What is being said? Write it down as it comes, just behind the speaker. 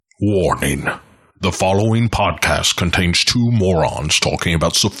Warning. The following podcast contains two morons talking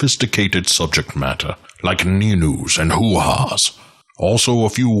about sophisticated subject matter, like news and hoo-has. Also a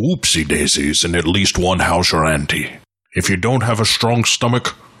few whoopsie-daisies and at least one house or auntie. If you don't have a strong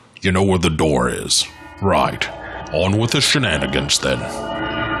stomach, you know where the door is. Right. On with the shenanigans then.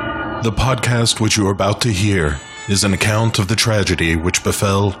 The podcast which you are about to hear is an account of the tragedy which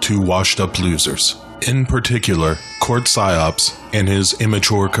befell two washed-up losers. In particular, Court Psyops and his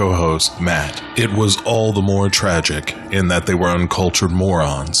immature co-host, Matt. It was all the more tragic in that they were uncultured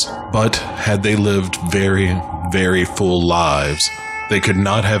morons. But had they lived very, very full lives, they could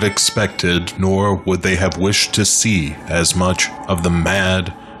not have expected, nor would they have wished to see as much of the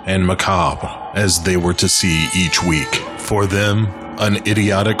mad and macabre as they were to see each week. For them, an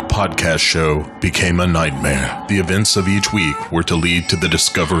idiotic podcast show became a nightmare. The events of each week were to lead to the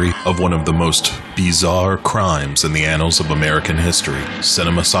discovery of one of the most bizarre crimes in the annals of American history,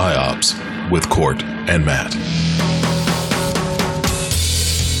 Cinema Psyops, with Court and Matt.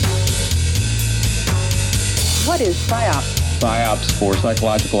 What is PSYOPs? PSYOPs, for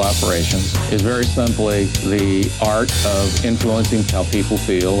psychological operations, is very simply the art of influencing how people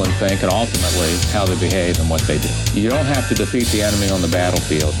feel and think, and ultimately how they behave and what they do. You don't have to defeat the enemy on the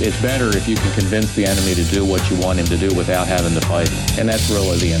battlefield. It's better if you can convince the enemy to do what you want him to do without having to fight him. And that's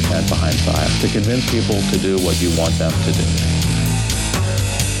really the intent behind PSYOPs, to convince people to do what you want them to do.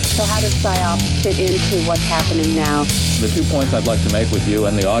 So how does PSYOPs fit into what's happening now? The 2 points I'd like to make with you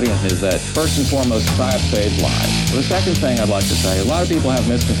and the audience is that, first and foremost, PSYOPs save lives. The second thing I'd like to say, a lot of people have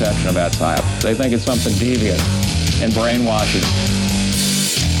misconception about PSYOPs. They think it's something devious and brainwashing.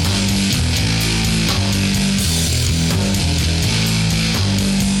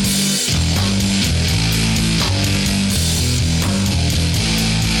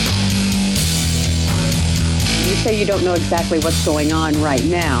 You say you don't know exactly what's going on right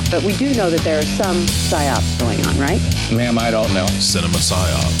now, but we do know that there are some PSYOPs going on, right? Ma'am, I don't know. Cinema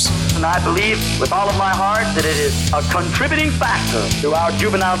Psyops. And I believe with all of my heart that it is a contributing factor to our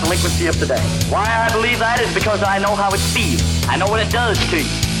juvenile delinquency of today. Why I believe that is because I know how it feels. I know what it does to you.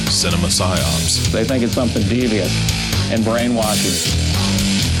 Cinema Psyops. They think it's something devious and brainwashing.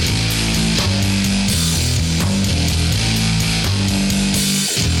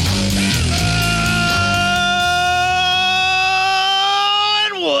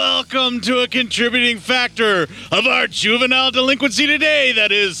 Welcome to a contributing factor of our juvenile delinquency today,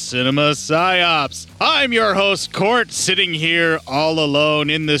 that is Cinema Psyops. I'm your host, Court, sitting here all alone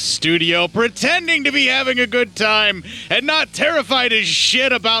in the studio, pretending to be having a good time and not terrified as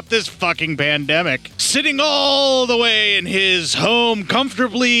shit about this fucking pandemic. Sitting all the way in his home,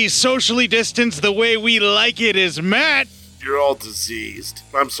 comfortably, socially distanced the way we like it, is Matt. You're all diseased.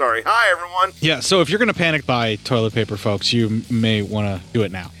 I'm sorry. Hi, everyone. Yeah, so if you're going to panic buy toilet paper, folks, you may want to do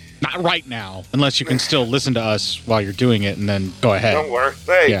it now. Not right now, unless you can still listen to us while you're doing it, and then go ahead. Don't worry.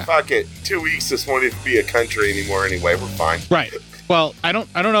 Hey, Yeah. fuck it. 2 weeks, this won't even be a country anymore anyway. We're fine. Right. Well, I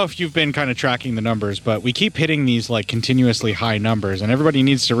don't know if you've been kind of tracking the numbers, but we keep hitting these like continuously high numbers, and everybody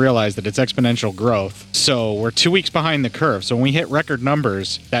needs to realize that it's exponential growth. So we're 2 weeks behind the curve. So when we hit record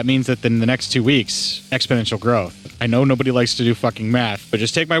numbers, that means that in the next 2 weeks, exponential growth. I know nobody likes to do fucking math, but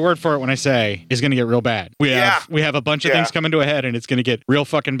just take my word for it when I say it's going to get real bad. We have a bunch of things coming to a head, and it's going to get real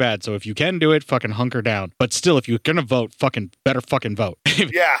fucking bad. So if you can do it, fucking hunker down. But still, if you're going to vote, better fucking vote.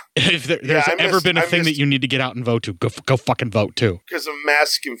 Yeah. If there's ever been a thing that you need to get out and vote to, go fucking vote too. Because of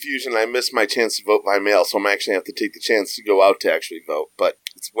mass confusion, I missed my chance to vote by mail, so I'm actually have to take the chance to go out to actually vote. But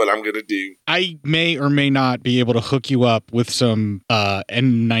it's what I'm going to do. I may or may not be able to hook you up with some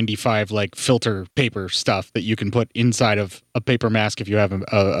N95 like filter paper stuff that you can put inside of a paper mask if you have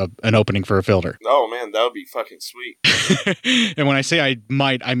an opening for a filter. Oh, man, that would be fucking sweet. And when I say I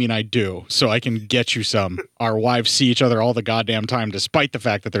might, I mean I do. So I can get you some. Our wives see each other all the goddamn time, despite the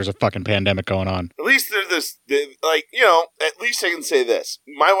fact that there's a fucking pandemic going on. At least at least I can say this.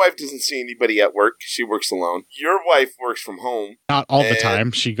 My wife doesn't see anybody at work. She works alone. Your wife works from home. Not all the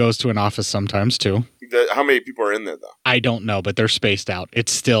time. She goes to an office sometimes too. How many people are in there, though? I don't know, but they're spaced out.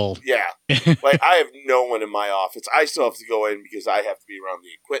 It's still... Yeah. Like, I have no one in my office. I still have to go in because I have to be around the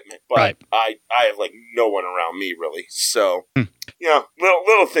equipment. But right. I have, like, no one around me, really. So,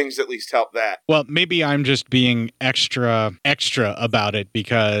 little things at least help that. Well, maybe I'm just being extra about it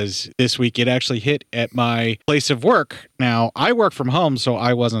because this week it actually hit at my place of work. Now, I work from home, so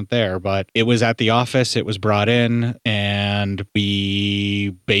I wasn't there, but it was at the office. It was brought in, and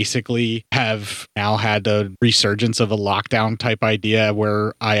we basically have now had a resurgence of a lockdown type idea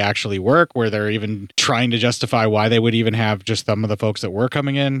where I actually work, where they're even trying to justify why they would even have just some of the folks that were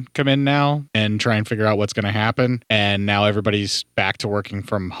coming in come in now and try and figure out what's going to happen. And now everybody's back to working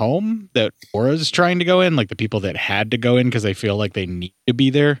from home that was trying to go in, like the people that had to go in because they feel like they need to be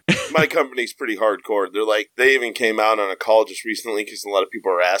there. My company's pretty hardcore. They're like, they even came out on a call just recently because a lot of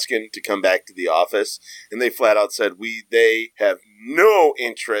people are asking to come back to the office, and they flat out said they have no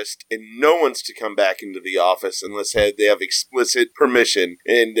interest and no one's to come back into the office unless they have explicit permission,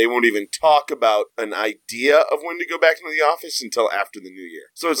 and they won't even talk about an idea of when to go back into the office until after the new year.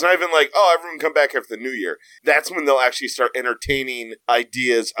 So it's not even like, oh, everyone come back after the new year. That's when they'll actually start entertaining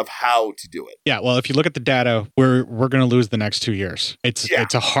ideas of how to do it. Yeah, well, if you look at the data, we're going to lose the next 2 years.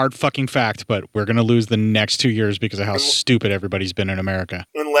 It's a hard fucking fact, but we're going to lose the next 2 years because of how stupid everybody's been in America.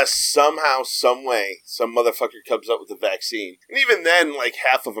 Unless somehow, some way, some motherfucker comes up with a vaccine. And even then, like,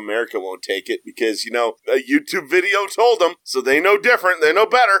 half of America won't take it because, you know, a YouTube video told them, so they know different, they know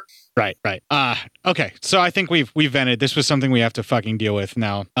better. Right. Okay, so I think we've vented. This was something we have to fucking deal with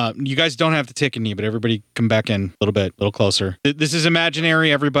now. You guys don't have to take a knee, but everybody come back in a little bit, a little closer. This is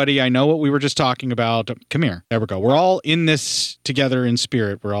imaginary, everybody. I know what we were just talking about. Come here. There we go. We're all in this together in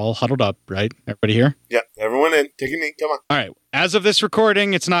spirit. We're all huddled up, right? Everybody here? Yeah, everyone in. Take a knee. Come on. All right. As of this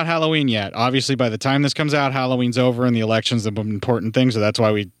recording, it's not Halloween yet. Obviously, by the time this comes out, Halloween's over and the election's the important thing, so that's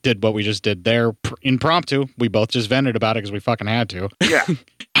why we did what we just did there. Impromptu. We both just vented about it because we fucking had to. Yeah.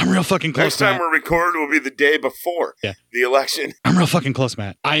 I'm real fucking close, Next time Matt. we record will be the day before the election. I'm real fucking close,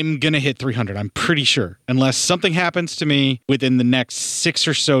 Matt. I'm going to hit 300. I'm pretty sure. Unless something happens to me within the next 6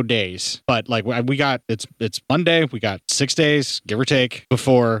 or so days. But like we got, it's Monday. We got 6 days, give or take,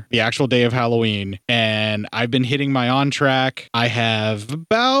 before the actual day of Halloween. And I've been hitting my on track. I have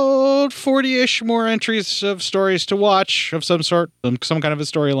about 40-ish more entries of stories to watch of some sort, some kind of a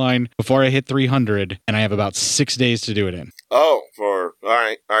storyline before I hit 300. And I have about 6 days to do it in. Oh, all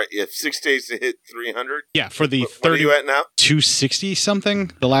right. You have 6 days to hit 300. Yeah, for the 30. What are you at now? 260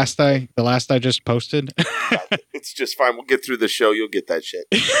 something. The last I just posted. It's just fine. We'll get through the show. You'll get that shit.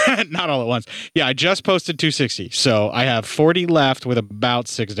 Not all at once. Yeah, I just posted 260. So I have 40 left with about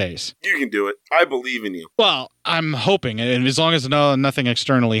 6 days. You can do it. I believe in you. Well, I'm hoping, and as long as nothing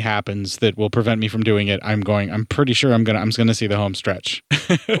externally happens that will prevent me from doing it, I'm pretty sure I'm gonna see the home stretch.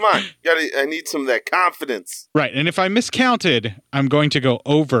 Come on, I need some of that confidence. Right, and if I miscounted, I'm going to go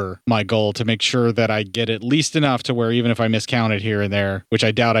over my goal to make sure that I get at least enough to where even if I miscounted here and there, which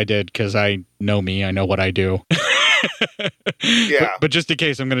I doubt I did because I know me, I know what I do. Yeah. But just in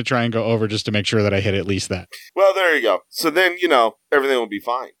case, I'm going to try and go over just to make sure that I hit at least that. Well, there you go. So then, everything will be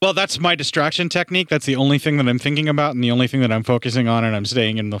fine. Well, that's my distraction technique. That's the only thing that I'm thinking about and the only thing that I'm focusing on, and I'm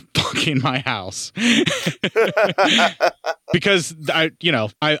staying in my house. Because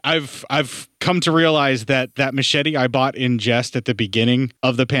I've come to realize that machete I bought in jest at the beginning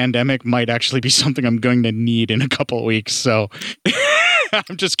of the pandemic might actually be something I'm going to need in a couple of weeks. So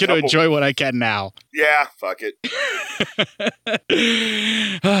I'm just going to enjoy what I can now. Yeah, fuck it.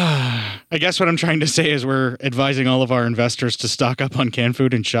 I guess what I'm trying to say is we're advising all of our investors to stock up on canned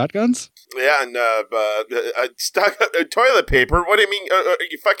food and shotguns. Yeah, and stock toilet paper. What do you mean? Are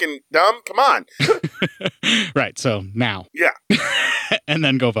you fucking dumb? Come on. Right. So now. Yeah. And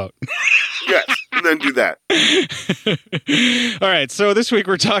then go vote. Yes. And then do that. All right. So this week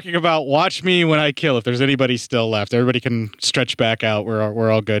we're talking about Watch Me When I Kill. If there's anybody still left, everybody can stretch back out.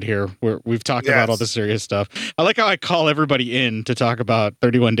 We're all good here. We've talked about all the serious stuff. I like how I call everybody in to talk about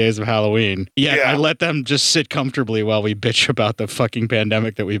 31 Days of Halloween. Yeah. I let them just sit comfortably while we bitch about the fucking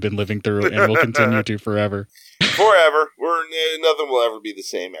pandemic that we've been living through and will continue to forever. Forever. Nothing will ever be the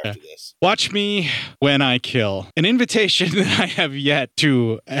same after this. Watch Me When I Kill. An invitation that I have yet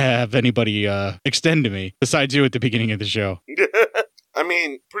to have anybody extend to me, besides you at the beginning of the show. I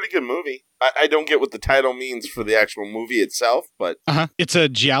mean, pretty good movie. I don't get what the title means for the actual movie itself, but... It's a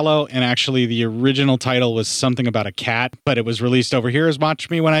giallo, and actually the original title was something about a cat, but it was released over here as Watch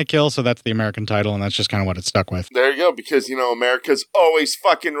Me When I Kill, so that's the American title, and that's just kind of what it stuck with. There you go, because, America's always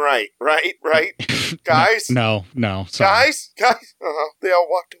fucking right? Guys? No. Sorry. Guys? They all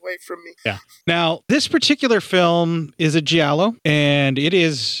walked away from me. Yeah. Now, this particular film is a giallo, and it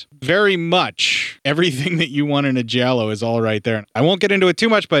is very much everything that you want in a giallo is all right there. I won't get into it too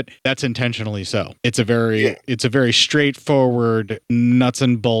much, but that's intentionally so. It's a very straightforward nuts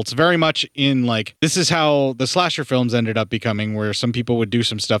and bolts, very much in like, this is how the slasher films ended up becoming, where some people would do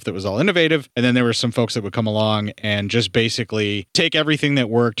some stuff that was all innovative, and then there were some folks that would come along and just basically take everything that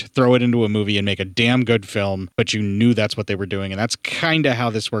worked, throw it into a movie, and make a damn good film, but you knew that's what they were doing. And that's kind of how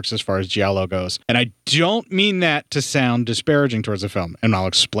this works as far as giallo goes. And I don't mean that to sound disparaging towards the film, and I'll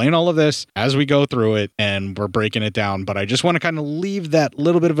explain all of this as we go through it and we're breaking it down, but I just want to kind of leave that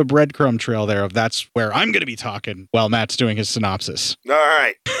little bit of a breadcrumb trail there of that's where I'm going to be talking while Matt's doing his synopsis. All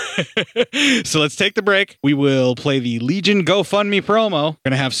right. So let's take the break. We will play the Legion GoFundMe promo. We're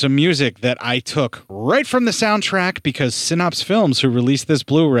going to have some music that I took right from the soundtrack because Synops Films, who released this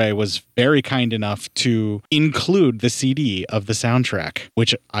Blu-ray, was very kind enough to include the CD of the soundtrack,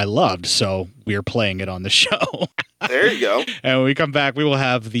 which I loved, so we're playing it on the show. There you go. And when we come back, we will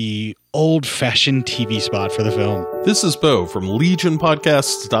have the old-fashioned TV spot for the film. This is Bo from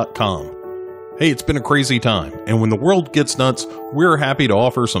LegionPodcasts.com. Hey, it's been a crazy time, and when the world gets nuts, we're happy to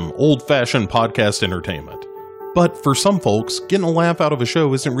offer some old-fashioned podcast entertainment. But for some folks, getting a laugh out of a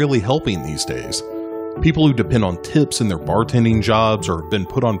show isn't really helping these days. People who depend on tips in their bartending jobs or have been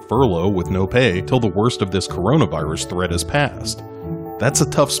put on furlough with no pay till the worst of this coronavirus threat is past. That's a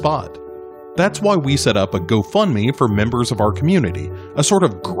tough spot. That's why we set up a GoFundMe for members of our community, a sort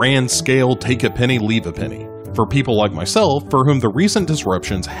of grand-scale take a penny, leave a penny. For people like myself, for whom the recent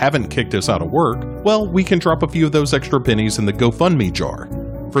disruptions haven't kicked us out of work, well, we can drop a few of those extra pennies in the GoFundMe jar.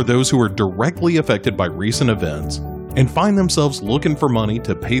 For those who are directly affected by recent events and find themselves looking for money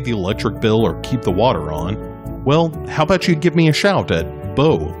to pay the electric bill or keep the water on, well, how about you give me a shout at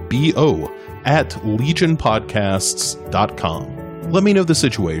Bo, B-O, at LegionPodcasts.com. Let me know the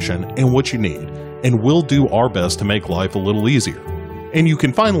situation and what you need, and we'll do our best to make life a little easier. And you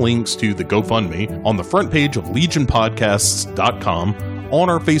can find links to the GoFundMe on the front page of LegionPodcasts.com, on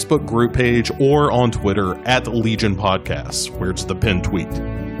our Facebook group page, or on Twitter at Legion Podcasts, where it's the pinned tweet.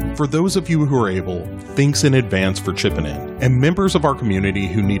 For those of you who are able, thanks in advance for chipping in. And members of our community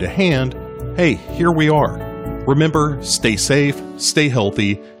who need a hand, hey, here we are. Remember, stay safe, stay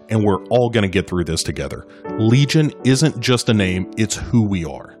healthy, and we're all going to get through this together. Legion isn't just a name, it's who we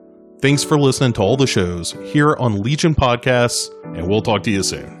are. Thanks for listening to all the shows here on Legion Podcasts, and we'll talk to you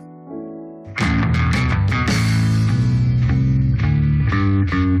soon.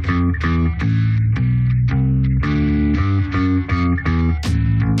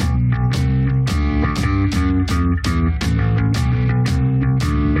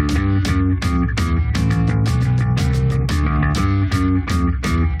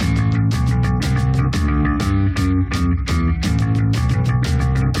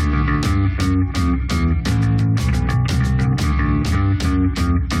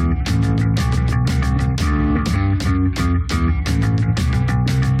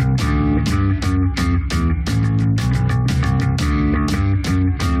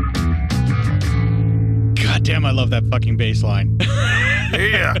 Damn, I love that fucking bass line.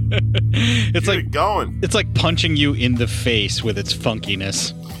 Yeah. It's Keep like it going. It's like punching you in the face with its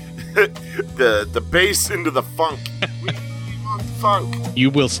funkiness. the bass into the funk. We want funk. You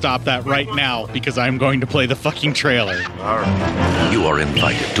will stop that right now because I'm going to play the fucking trailer. All right. You are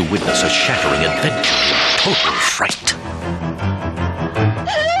invited to witness a shattering adventure, total fright.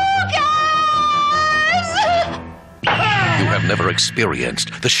 You have never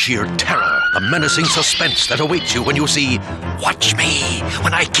experienced the sheer terror, the menacing suspense that awaits you when you see Watch Me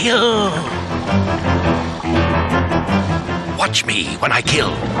When I Kill. Watch Me When I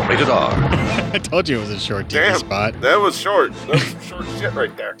Kill. Rated R. I told you it was a short TV Damn, spot. that was short. That was some short shit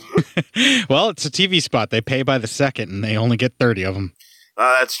right there. Well, it's a TV spot. They pay by the second, and they only get 30 of them.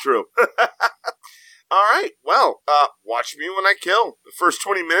 That's true. All right. Well, Watch Me When I Kill. The first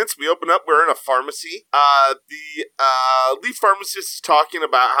 20 minutes, we open up. We're in a pharmacy. The lead pharmacist is talking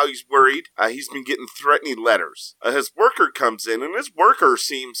about how he's worried. He's been getting threatening letters. His worker comes in, and his worker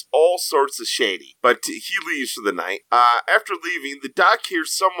seems all sorts of shady. But he leaves for the night. After leaving, the doc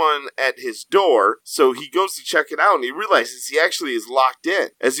hears someone at his door, so he goes to check it out, and he realizes he actually is locked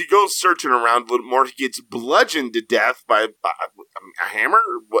in. As he goes searching around a little more, he gets bludgeoned to death by a hammer?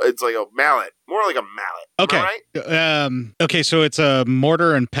 It's like a mallet. More like a mallet. Okay. Am I right? Okay, so it's a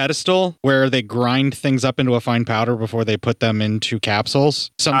mortar and pedestal where they grind things up into a fine powder before they put them into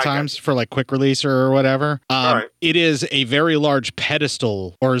capsules, sometimes for like quick release or whatever. All right. It is a very large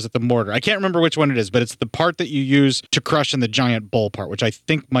pedestal, or is it the mortar? I can't remember which one it is, but it's the part that you use to crush in the giant bowl part, which I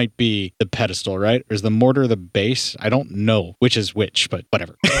think might be the pedestal, right? Or is the mortar the base? I don't know which is which, but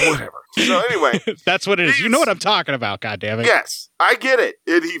whatever. Whatever. So anyway. That's what it is. You know what I'm talking about, goddammit. Yes. I get it.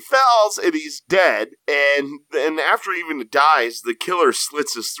 And he falls and he's dead. And after he even dies, the killer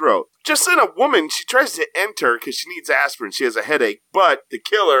slits his throat. Just then, a woman, she tries to enter because she needs aspirin. She has a headache. But the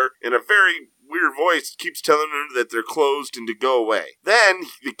killer, in a very weird voice, keeps telling her that they're closed and to go away. Then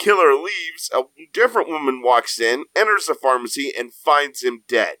the killer leaves. A different woman walks in, enters the pharmacy, and finds him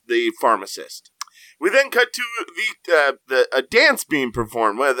dead. The pharmacist. We then cut to a dance being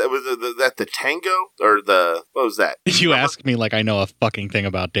performed. Was that the tango or what was that? You ask me like I know a fucking thing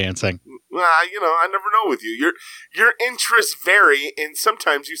about dancing. Well, I never know with you. Your interests vary, and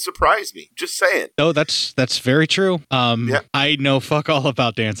sometimes you surprise me. Just saying. No, that's very true. Yeah. I know fuck all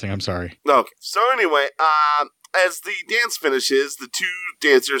about dancing. I'm sorry. Okay. So anyway, as the dance finishes, the two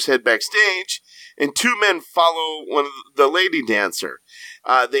dancers head backstage, and two men follow the lady dancer.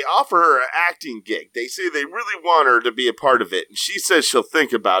 They offer her an acting gig. They say they really want her to be a part of it, and she says she'll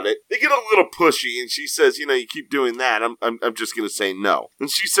think about it. They get a little pushy, and she says, you keep doing that. I'm just going to say no. And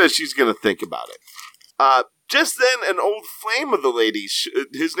she says she's going to think about it. Just then, an old flame of the lady,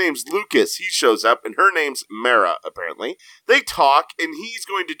 his name's Lucas, he shows up, and her name's Mara, apparently. They talk, and he's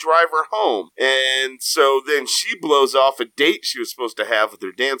going to drive her home. And so then she blows off a date she was supposed to have with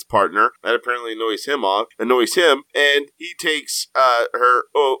her dance partner. That apparently annoys him, and he takes her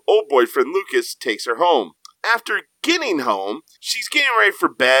old boyfriend, Lucas, takes her home. After getting home, she's getting ready for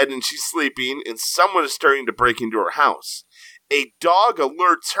bed, and she's sleeping, and someone is starting to break into her house. A dog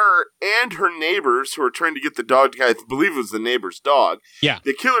alerts her and her neighbors who are trying to get the dog. I believe it was the neighbor's dog. Yeah.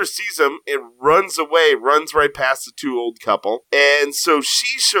 The killer sees him and runs away, runs right past the two old couple. And so she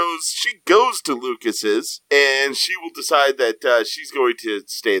goes to Lucas's, and she will decide that she's going to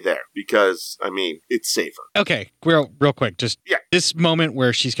stay there because, it's safer. Okay, real quick, just this moment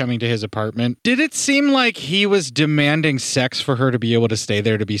where she's coming to his apartment, did it seem like he was demanding sex for her to be able to stay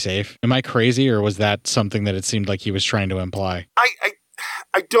there to be safe? Am I crazy, or was that something that it seemed like he was trying to imply?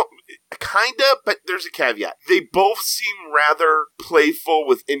 I don't, kinda, but there's a caveat. They both seem rather playful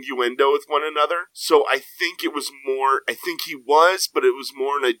with innuendo with one another, so I think he was, but it was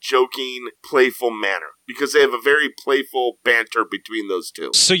more in a joking, playful manner, because they have a very playful banter between those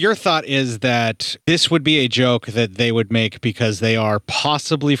two. So your thought is that this would be a joke that they would make because they are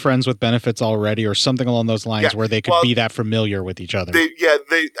possibly friends with benefits already, or something along those lines, where they could be that familiar with each other.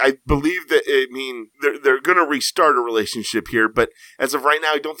 I believe that, they're going to restart a relationship here, but as of right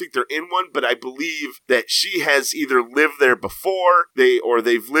now, I don't think they're in one, but I believe that she has either lived there before,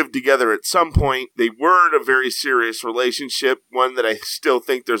 they've lived together at some point. They were in a very serious relationship, one that I still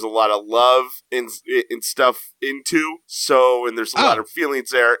think there's a lot of love and stuff into, and there's a lot of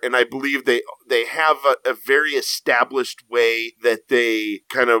feelings there, and I believe they have a very established way that they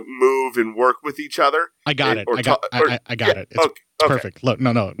kind of move and work with each other. I got it. It's perfect. Look,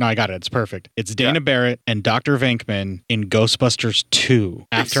 no, I got it. It's perfect. It's Dana Barrett and Dr. Venkman in Ghostbusters 2.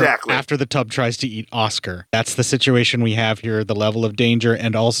 After the tub tries to eat Oscar. That's the situation we have here, the level of danger,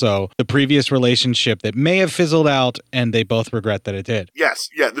 and also the previous relationship that may have fizzled out, and they both regret that it did. Yes,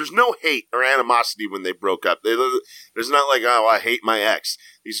 there's no hate or animosity when they broke up. There's not like, oh, I hate my ex.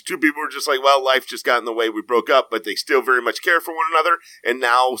 These two people were just like, well, life just got in the way, we broke up, but they still very much care for one another, and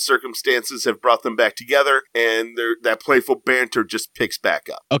now circumstances have brought them back together, and that playful banter just picks back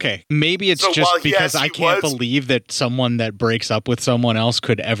up. Okay, maybe it's just because I can't believe that someone that breaks up with someone else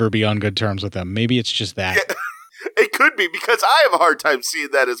could ever be on good terms with them. Maybe it's just that. Yeah. It could be, because I have a hard time seeing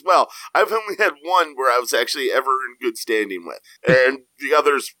that as well. I've only had one where I was actually ever in good standing with, and the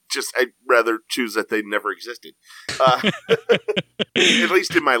others I'd rather choose that they never existed. At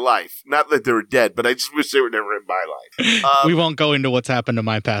least in my life. Not that they were dead, but I just wish they were never in my life. We won't go into what's happened to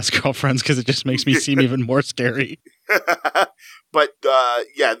my past girlfriends because it just makes me seem even more scary. But,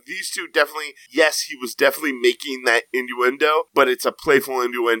 these two definitely, yes, he was definitely making that innuendo, but it's a playful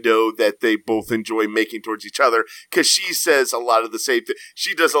innuendo that they both enjoy making towards each other, because she says a lot of the same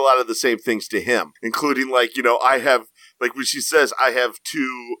she does a lot of the same things to him, including, like, when she says, I have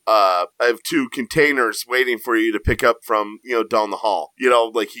two containers waiting for you to pick up from, down the hall,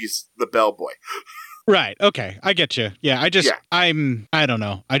 like he's the bellboy. Right. Okay. I get you. Yeah. I don't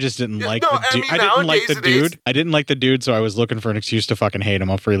know. I just didn't like the dude. I didn't like the dude, so I was looking for an excuse to fucking hate him.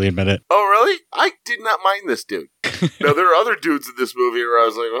 I'll freely admit it. Oh, really? I did not mind this dude. No, there are other dudes in this movie where I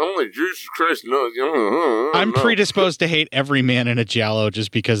was like, holy Jesus Christ, no. I'm predisposed to hate every man in a giallo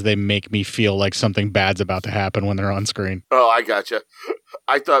just because they make me feel like something bad's about to happen when they're on screen. Oh, I gotcha.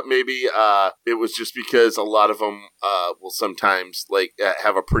 I thought maybe it was just because a lot of them will sometimes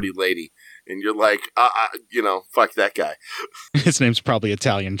have a pretty lady. And you're like, fuck that guy. His name's probably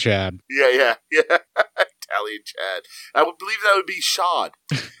Italian Chad. Yeah. Italian Chad. I would believe that would be Shad.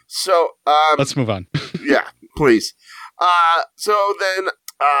 So, let's move on. Yeah, please. So then,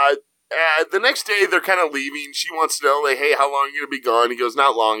 the next day, they're kind of leaving. She wants to know, like, hey, how long are you going to be gone? He goes,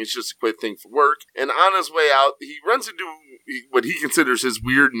 not long. It's just a quick thing for work. And on his way out, he runs into what he considers his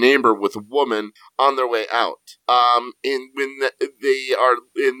weird neighbor with a woman on their way out. And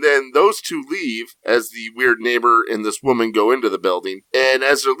then those two leave as the weird neighbor and this woman go into the building. And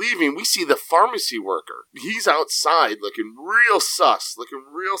as they're leaving, we see the pharmacy worker. He's outside looking real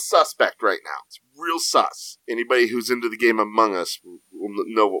suspect right now. It's real sus. Anybody who's into the game Among Us will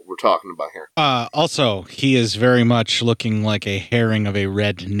know what we're talking about here. Also, he is very much looking like a herring of a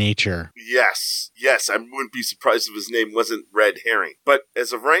red nature. Yes, I wouldn't be surprised if his name wasn't Red Herring. But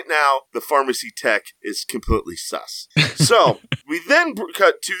as of right now, the pharmacy tech is completely sus. So, we then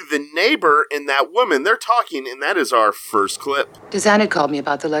cut to the neighbor and that woman. They're talking, and that is our first clip. Dezan had called me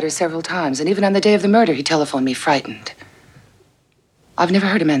about the letter several times, and even on the day of the murder, he telephoned me frightened. I've never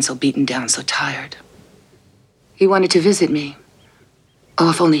heard a man so beaten down, so tired. He wanted to visit me. Oh,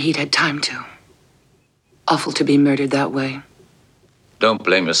 if only he'd had time to. Awful to be murdered that way. Don't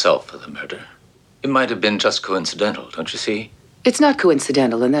blame yourself for the murder. It might have been just coincidental, don't you see? It's not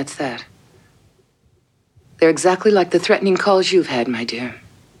coincidental, and that's that. They're exactly like the threatening calls you've had, my dear.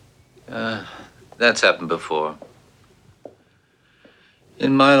 That's happened before.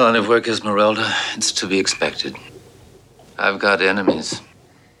 In my line of work, Esmeralda, it's to be expected. I've got enemies.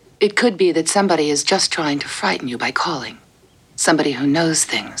 It could be that somebody is just trying to frighten you by calling. Somebody who knows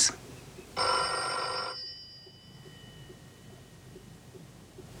things.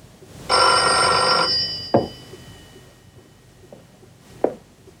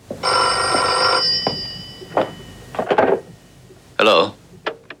 Hello?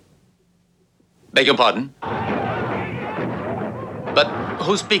 Beg your pardon? But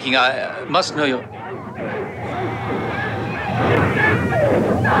who's speaking? I must know you.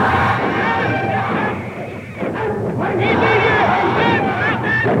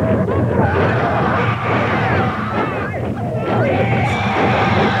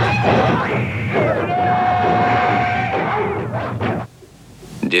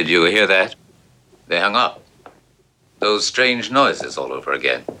 Did you hear that? They hung up. Those strange noises all over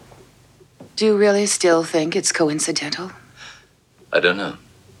again. Do you really still think it's coincidental? I don't know.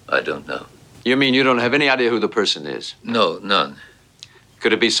 I don't know. You mean you don't have any idea who the person is? No, none.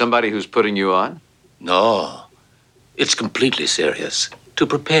 Could it be somebody who's putting you on? No. It's completely serious. Too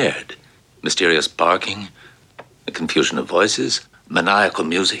prepared. Mysterious barking, a confusion of voices, maniacal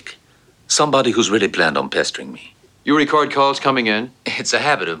music. Somebody who's really planned on pestering me. You record calls coming in? It's a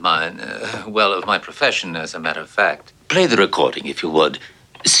habit of mine. Of my profession, as a matter of fact. Play the recording, if you would.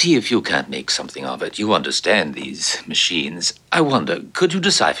 See if you can't make something of it. You understand these machines. I wonder, could you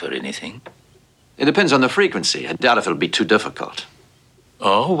decipher anything? It depends on the frequency. I doubt if it'll be too difficult.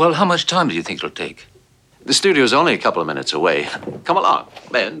 Oh, well, how much time do you think it'll take? The studio's only a couple of minutes away. Come along,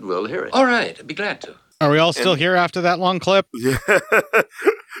 and we'll hear it. All right, I'd be glad to. Are we all still here after that long clip? Yeah.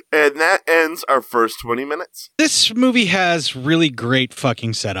 And that ends our first 20 minutes. This movie has really great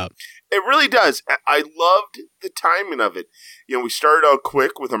fucking setup. It really does. I loved the timing of it. You know, we started out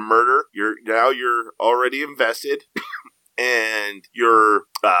quick with a murder. Now you're already invested. And you're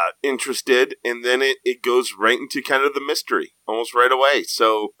interested, and then it goes right into kind of the mystery almost right away.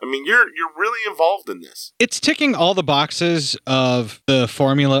 So, I mean, you're really involved in this. It's ticking all the boxes of the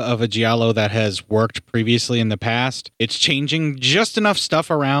formula of a giallo that has worked previously in the past. It's changing just enough stuff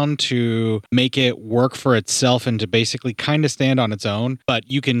around to make it work for itself and to basically kind of stand on its own, but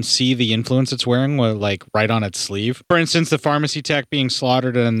you can see the influence it's wearing, like right on its sleeve. For instance, the pharmacy tech being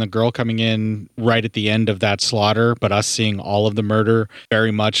slaughtered and the girl coming in right at the end of that slaughter, but us seeing all of the murder,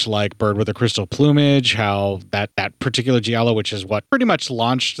 very much like Bird with a Crystal Plumage, how that particular giallo, which is what pretty much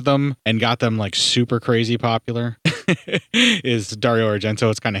launched them and got them like super crazy popular, is Dario Argento.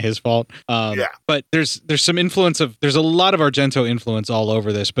 It's kind of his fault. Yeah. But there's some influence there's a lot of Argento influence all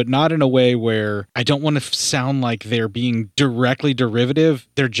over this, but not in a way where I don't want to sound like they're being directly derivative.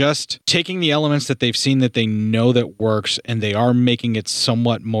 They're just taking the elements that they've seen that they know that works, and they are making it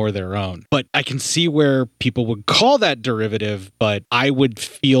somewhat more their own. But I can see where people would call that derivative, but I would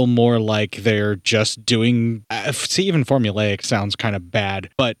feel more like they're just doing, see, even formulaic sounds kind of bad,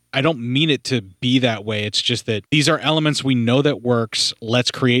 but I don't mean it to be that way. It's just that these are elements we know that works. Let's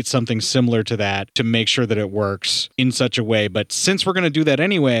create something similar to that to make sure that it works in such a way. But since we're going to do that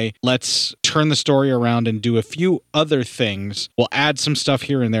anyway, let's turn the story around and do a few other things. We'll add some stuff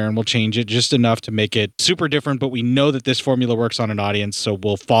here and there, and we'll change it just enough to make it super different, but we know that this formula works on an audience, so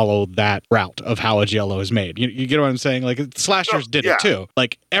we'll follow that route of how a giallo is made. You get what I'm saying? Like, slashers did it too.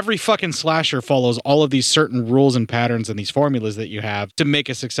 Like, every fucking slasher follows all of these certain rules and patterns and these formulas that you have to make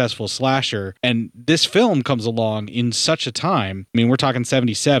a successful slasher. And this film comes along in such a time. I mean, we're talking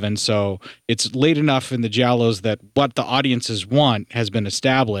 77, so it's late enough in the Giallos that what the audiences want has been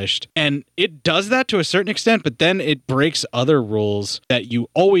established. And it does that to a certain extent, but then it breaks other rules that you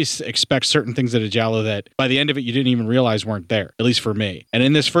always expect certain things at a Giallo that by the end of it, you didn't even realize weren't there, at least for me. And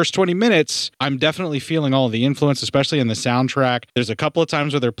in this first 20 minutes, I'm definitely feeling all of the influence, especially in the soundtrack. There's a couple of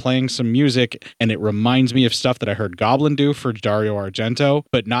times where they're playing some music and it reminds me of stuff that I heard Goblin do for Dario Argento,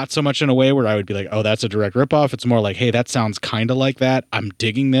 but not so much in a way where I would be like, oh, that's a direct ripoff. It's more like, hey, that sounds kind of like that. I'm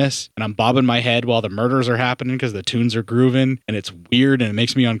digging this. And I'm bobbing my head while the murders are happening because the tunes are grooving and it's weird and it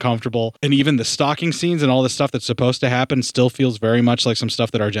makes me uncomfortable. And even the stalking scenes and all the stuff that's supposed to happen still feels very much like some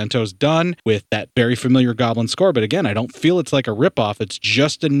stuff that Argento's done with that very familiar Goblin score. But again, I don't feel it's like a ripoff. It's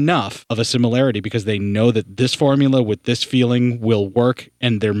just enough of a similarity because they know that this formula with this feeling will work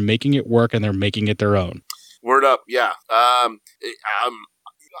and they're making it work and they're making it their own. Word up, yeah.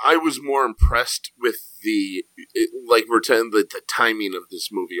 I was more impressed with the timing of this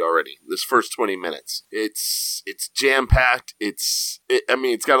movie already. This first 20 minutes, it's jam packed. I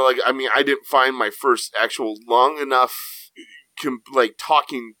didn't find my first actual long enough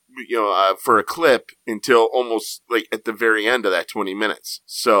talking for a clip until almost like at the very end of that 20 minutes.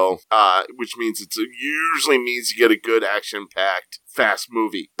 So, which means it usually means you get a good action-packed, fast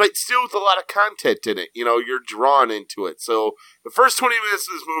movie, but still with a lot of content in it. You're drawn into it. So the first 20 minutes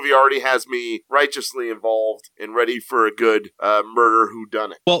of this movie already has me righteously involved and ready for a good murder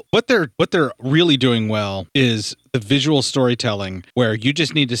whodunit. Well, what they're really doing well is the visual storytelling, where you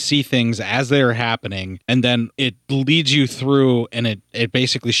just need to see things as they are happening, and then it leads you through, and it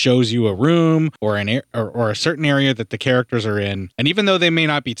basically shows you a room or a certain area that the characters are in. And even though they may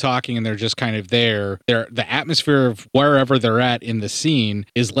not be talking and they're just kind of there, the atmosphere of wherever they're at in the scene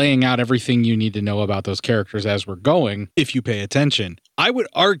is laying out everything you need to know about those characters as we're going, if you pay attention. I would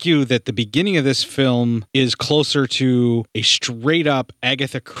argue that the beginning of this film is closer to a straight up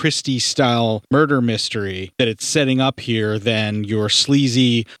Agatha Christie style murder mystery that it's setting up here than your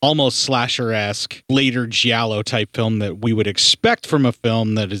sleazy, almost slasher-esque, later giallo type film that we would expect from a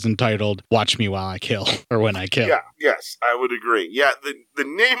film that is entitled Watch Me While I Kill, or When I Kill. Yeah, yes, I would agree. Yeah, the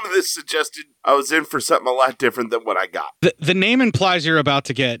name of this suggested I was in for something a lot different than what I got. The name implies you're about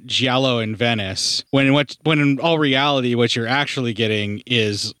to get giallo in Venice, when in all reality, what you're actually getting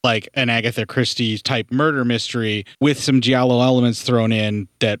is like an Agatha Christie type murder mystery with some giallo elements thrown in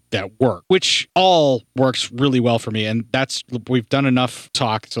that work, which all works really well for me. And we've done enough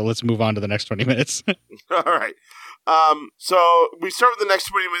talk, so let's move on to the next 20 minutes. All right. So we start with the next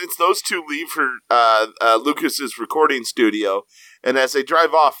 20 minutes. Those two leave for Lucas's recording studio, and as they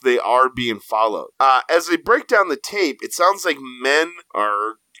drive off, they are being followed. As they break down the tape, it sounds like men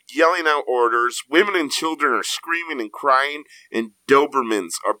are yelling out orders, women and children are screaming and crying, and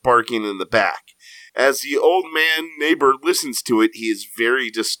Dobermans are barking in the back. As the old man neighbor listens to it, he is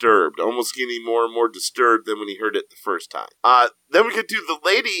very disturbed, almost getting more and more disturbed than when he heard it the first time. Then we get to the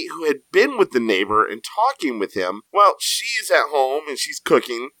lady who had been with the neighbor and talking with him. Well, she is at home and she's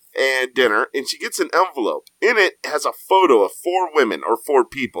cooking and dinner, and she gets an envelope. In it has a photo of 4 women, or 4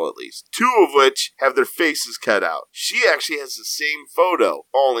 people at least, 2 of which have their faces cut out. She actually has the same photo,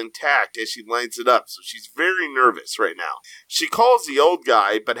 all intact, as she lines it up, so she's very nervous right now. She calls the old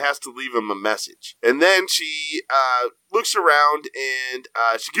guy, but has to leave him a message. And then she looks around, and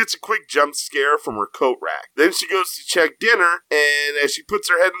she gets a quick jump scare from her coat rack. Then she goes to check dinner, and as she puts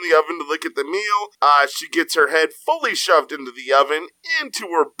her head in the oven to look at the meal, she gets her head fully shoved into the oven, into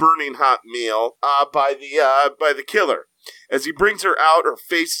her burning hot meal by the killer. As he brings her out, her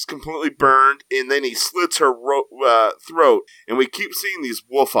face is completely burned, and then he slits her throat, and we keep seeing these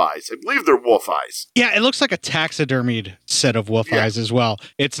wolf eyes. I believe they're wolf eyes. Yeah, it looks like a taxidermied set of wolf eyes as well.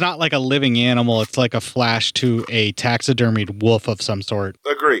 It's not like a living animal. It's like a flash to a taxidermied wolf of some sort.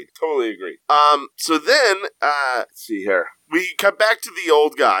 Agreed. Totally agreed. So then, let's see here. We come back to the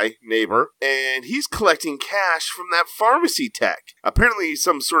old guy, neighbor, and he's collecting cash from that pharmacy tech. Apparently he's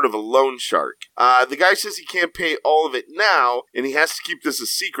some sort of a loan shark. The guy says he can't pay all of it now, and he has to keep this a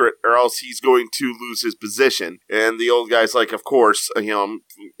secret, or else he's going to lose his position. And the old guy's like, of course,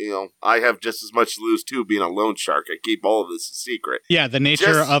 I have just as much to lose too, being a loan shark. I keep all of this a secret. Yeah, the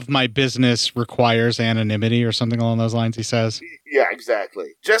nature of my business requires anonymity, or something along those lines, he says. Yeah,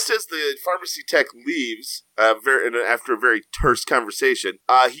 exactly. Just as the pharmacy tech leaves, after a very terse conversation,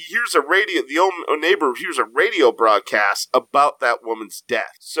 he hears the old neighbor hears a radio broadcast about that woman's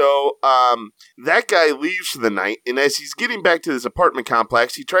death. So, that guy leaves for the night, and as he's getting back to his apartment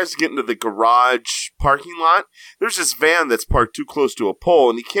complex, he tries to get into the garage parking lot. There's this van that's parked too close to a pole,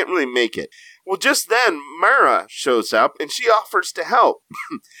 and he can't really make it. Well, just then, Mara shows up, and she offers to help.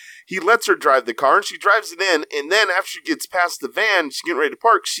 He lets her drive the car, and she drives it in, and then after she gets past the van, she's getting ready to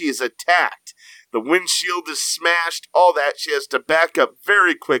park, she is attacked. The windshield is smashed, all that. She has to back up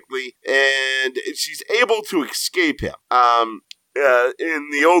very quickly, and she's able to escape him.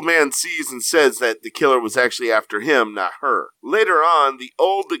 And the old man sees and says that the killer was actually after him, not her. Later on, the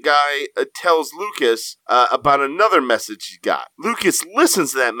old guy tells Lucas about another message he got. Lucas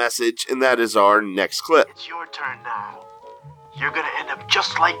listens to that message, and that is our next clip. It's your turn now. You're gonna end up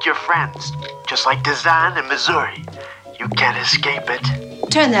just like your friends, just like Dazan and Missouri. You can't escape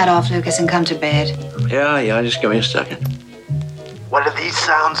it. Turn that off, Lucas, and come to bed. Yeah, just give me a second. What do these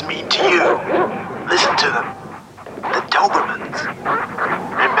sounds mean to you? Listen to them. The Dobermans.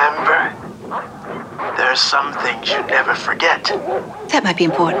 Remember? There are some things you never forget. That might be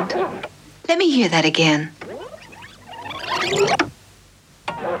important. Let me hear that again.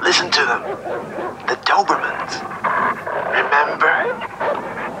 Listen to them. The Dobermans. Remember?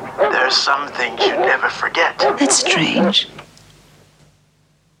 There are some things you never forget. That's strange.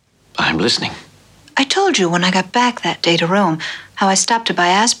 I'm listening. I told you when I got back that day to Rome how I stopped to buy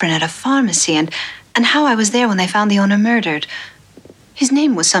aspirin at a pharmacy and how I was there when they found the owner murdered. His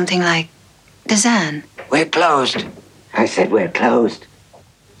name was something like Dazan. We're closed. I said we're closed.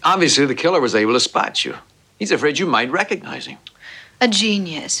 Obviously, the killer was able to spot you. He's afraid you might recognize him. A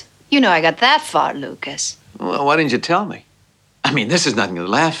genius. You know I got that far, Lucas. Well, why didn't you tell me? I mean, this is nothing to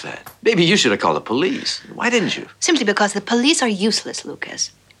laugh at. Maybe you should have called the police. Why didn't you? Simply because the police are useless,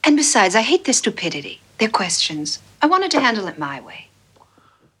 Lucas. And besides, I hate their stupidity, their questions. I wanted to handle it my way.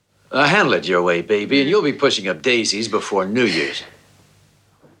 Handle it your way, baby, and you'll be pushing up daisies before New Year's.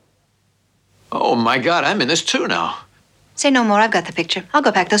 Oh, my God, I'm in this too now. Say no more, I've got the picture. I'll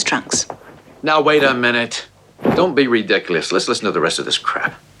go pack those trunks. Now, wait a minute. Don't be ridiculous. Let's listen to the rest of this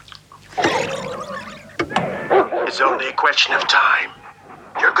crap. It's only a question of time.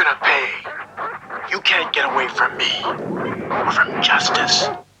 You're gonna pay. You can't get away from me. Or from justice.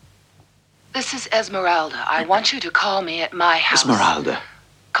 This is Esmeralda. I want you to call me at my house. Esmeralda.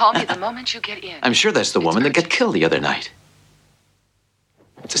 Call me the moment you get in. I'm sure that's the woman that got killed the other night.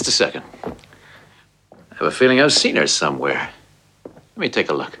 Just a second. I have a feeling I've seen her somewhere. Let me take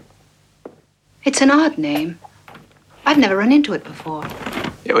a look. It's an odd name. I've never run into it before.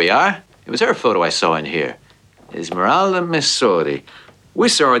 Here we are. It was her photo I saw in here. Esmeralda Missouri. We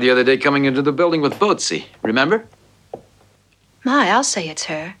saw her the other day coming into the building with Botsi. Remember? My, I'll say it's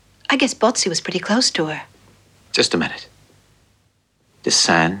her. I guess Botsi was pretty close to her. Just a minute.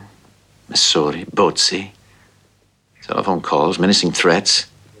 Dazan, Missouri, Botsi. Telephone calls, menacing threats.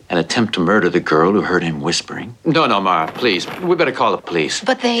 An attempt to murder the girl who heard him whispering. No, Mara, please. We better call the police.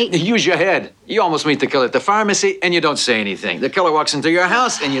 But they... Use your head. You almost meet the killer at the pharmacy, and you don't say anything. The killer walks into your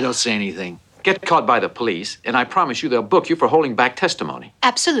house, and you don't say anything. Get caught by the police, and I promise you they'll book you for holding back testimony.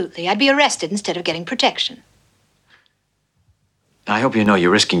 Absolutely. I'd be arrested instead of getting protection. I hope you know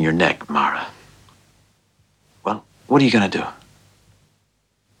you're risking your neck, Mara. Well, what are you going to do?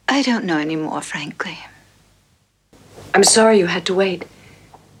 I don't know anymore, frankly. I'm sorry you had to wait.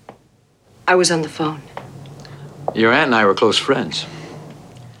 I was on the phone. Your aunt and I were close friends.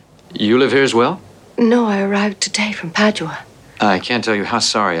 You live here as well? No, I arrived today from Padua. I can't tell you how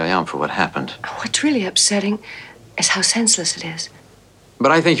sorry I am for what happened. What's really upsetting is how senseless it is.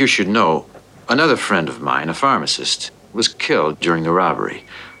 But I think you should know, another friend of mine, a pharmacist, was killed during the robbery.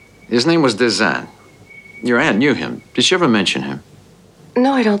 His name was Dazan. Your aunt knew him. Did she ever mention him?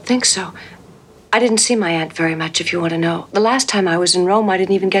 No, I don't think so. I didn't see my aunt very much, if you want to know. The last time I was in Rome, I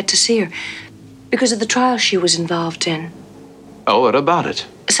didn't even get to see her because of the trial she was involved in. Oh, what about it?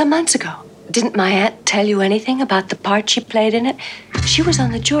 Some months ago. Didn't my aunt tell you anything about the part she played in it? She was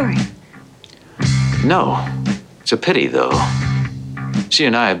on the jury. No. It's a pity, though. She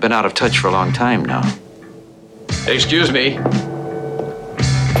and I have been out of touch for a long time now. Excuse me.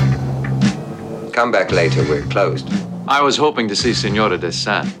 Come back later. We're closed. I was hoping to see Signora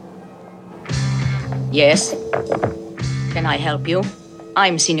Dazan. Yes? Can I help you?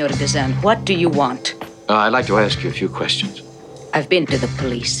 I'm Signora Dazan. What do you want? I'd like to ask you a few questions. I've been to the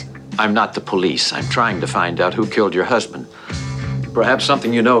police. I'm not the police. I'm trying to find out who killed your husband. Perhaps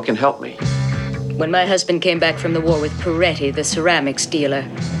something you know can help me. When my husband came back from the war with Peretti, the ceramics dealer,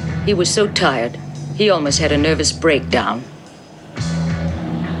 he was so tired, he almost had a nervous breakdown.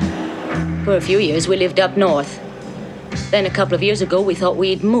 For a few years, we lived up north. Then a couple of years ago, we thought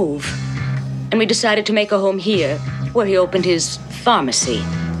we'd move. And we decided to make a home here, where he opened his pharmacy.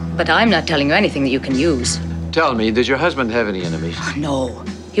 But I'm not telling you anything that you can use. Tell me, did your husband have any enemies? Oh, no.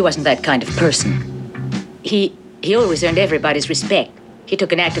 He wasn't that kind of person. He always earned everybody's respect. He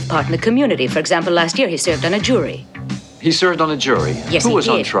took an active part in the community. For example, last year he served on a jury. He served on a jury. Yes, Who he was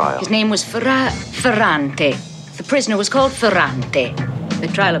did. on trial? His name was Ferrante. The prisoner was called Ferrante. The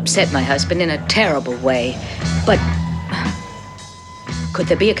trial upset my husband in a terrible way. But could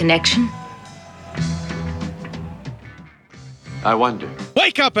there be a connection? I wonder.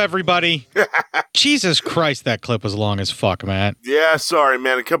 Wake up, everybody! Jesus Christ, that clip was long as fuck, Matt. Yeah, sorry,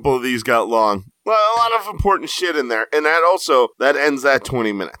 man. A couple of these got long. Well, a lot of important shit in there. And that ends that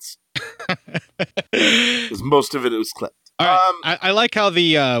 20 minutes. Because most of it was clipped. All right. I like how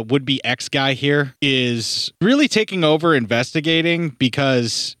the would-be ex guy here is really taking over investigating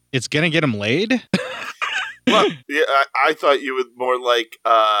because it's going to get him laid. Well, yeah, I thought you would more like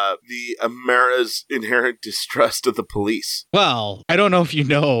the Amara's inherent distrust of the police. Well, I don't know if you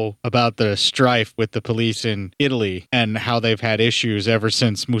know about the strife with the police in Italy and how they've had issues ever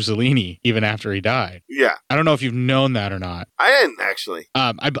since Mussolini, even after he died. Yeah. I don't know if you've known that or not. I didn't, actually.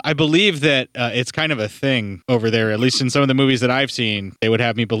 I believe that it's kind of a thing over there, at least in some of the movies that I've seen. They would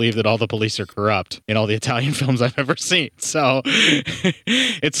have me believe that all the police are corrupt in all the Italian films I've ever seen. So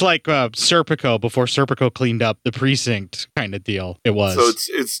it's like Serpico before Serpico cleaned up the precinct kind of deal. It was.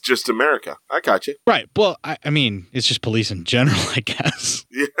 So it's just America. I got you. Right. Well, I mean, it's just police in general, I guess.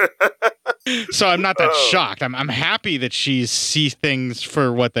 Yeah. So I'm not that shocked. I'm happy that she sees things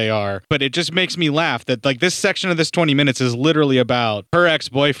for what they are, but it just makes me laugh that like this section of this 20 minutes is literally about her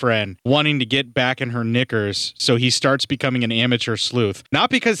ex-boyfriend wanting to get back in her knickers, so he starts becoming an amateur sleuth.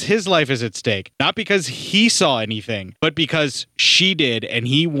 Not because his life is at stake, not because he saw anything, but because she did, and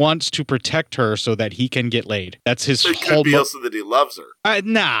he wants to protect her so that he can get laid. That's his It whole... could be also that he loves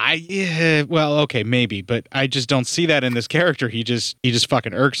her. Well, okay, maybe, but I just don't see that in this character. He just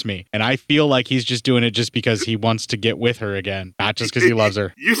fucking irks me, and I feel like he's just doing it just because he wants to get with her again, not just because he loves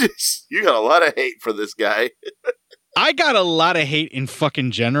her. You got a lot of hate for this guy. I got a lot of hate in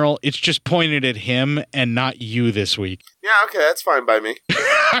fucking general. It's just pointed at him and not you this week. Yeah, okay, that's fine by me.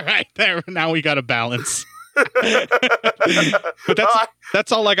 All right, there. Now we got a balance. But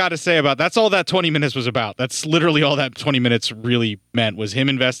that's all I got to say about. That's all that 20 minutes was about. That's literally all that 20 minutes really meant, was him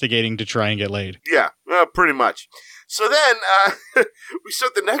investigating to try and get laid. Yeah, pretty much. So then we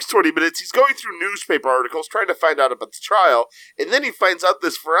start the next 20 minutes. He's going through newspaper articles trying to find out about the trial, and then he finds out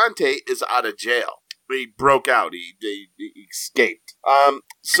this Ferrante is out of jail. He broke out. He escaped.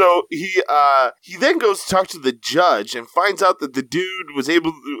 So he then goes to talk to the judge and finds out that the dude was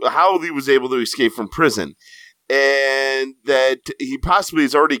able to escape from prison, and that he possibly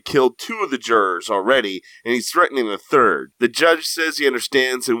has already killed 2 of the jurors already, and he's threatening a third. The judge says he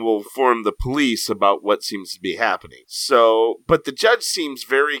understands and will inform the police about what seems to be happening. So, but the judge seems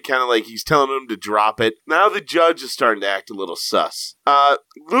very kind of like he's telling him to drop it. Now the judge is starting to act a little sus.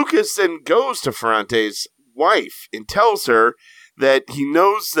 Lucas then goes to Ferrante's wife and tells her that he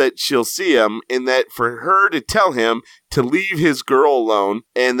knows that she'll see him, and that for her to tell him to leave his girl alone,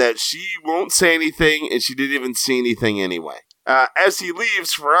 and that she won't say anything, and she didn't even see anything anyway. As he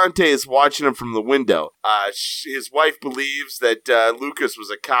leaves, Ferrante is watching him from the window. His wife believes that Lucas was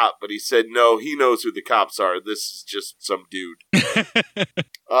a cop, but he said no, he knows who the cops are. This is just some dude.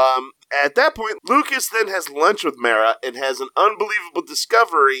 At that point, Lucas then has lunch with Mara and has an unbelievable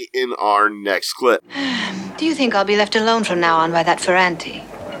discovery in our next clip. Do you think I'll be left alone from now on by that Ferrante?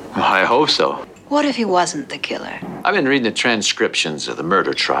 I hope so. What if he wasn't the killer? I've been reading the transcriptions of the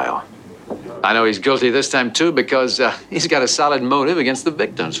murder trial. I know he's guilty this time, too, because he's got a solid motive against the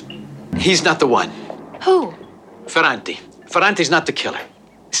victims. He's not the one. Who? Ferrante. Ferrante's not the killer.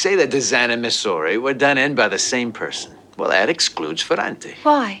 Say that Dezan and Missouri were done in by the same person. Well, that excludes Ferrante.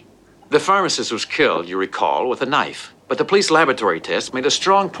 Why? The pharmacist was killed, you recall, with a knife. But the police laboratory test made a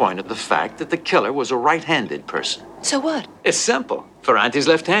strong point of the fact that the killer was a right-handed person. So what? It's simple. Ferrante's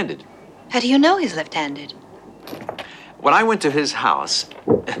left-handed. How do you know he's left-handed? When I went to his house,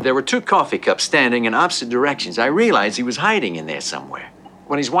 there were 2 coffee cups standing in opposite directions. I realized he was hiding in there somewhere.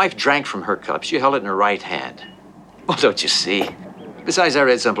 When his wife drank from her cup, she held it in her right hand. Well, don't you see? Besides, I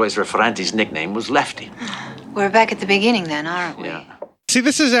read someplace where Ferrante's nickname was Lefty. We're back at the beginning then, aren't we? Yeah. See,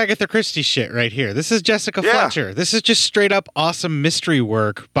 this is Agatha Christie shit right here. This is Jessica Fletcher. This is just straight up awesome mystery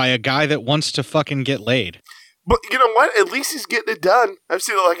work by a guy that wants to fucking get laid. But you know what? At least he's getting it done. I've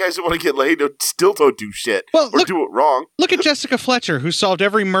seen a lot of guys that want to get laid and still don't do shit or do it wrong. Look at Jessica Fletcher, who solved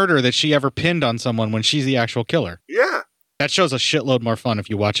every murder that she ever pinned on someone when she's the actual killer. Yeah. That show's a shitload more fun if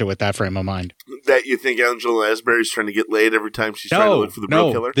you watch it with that frame of mind. That you think Angela Lansbury's trying to get laid every time she's trying to look for the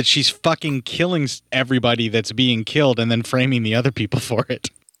real killer? That she's fucking killing everybody that's being killed and then framing the other people for it.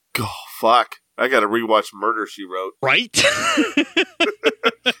 Oh, fuck. I gotta rewatch Murder, She Wrote. Right?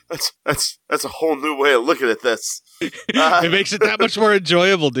 That's a whole new way of looking at this. It makes it that much more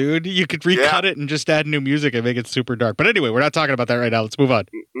enjoyable, dude. You could recut it and just add new music and make it super dark. But anyway, we're not talking about that right now. Let's move on.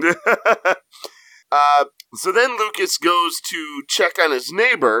 So then Lucas goes to check on his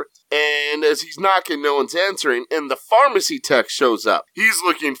neighbor, and as he's knocking, no one's answering, and the pharmacy tech shows up. He's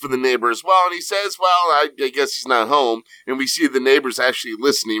looking for the neighbor as well, and he says, well, I guess he's not home, and we see the neighbor's actually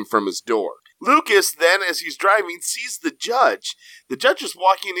listening from his door. Lucas then, as he's driving, sees the judge. The judge is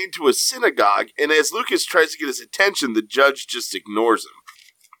walking into a synagogue, and as Lucas tries to get his attention, the judge just ignores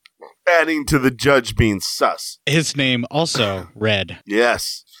him, adding to the judge being sus. His name also Red.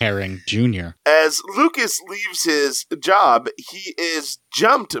 Yes. Herring Jr. As Lucas leaves his job, he is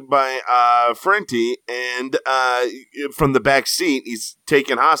jumped by Ferranti, and from the back seat, he's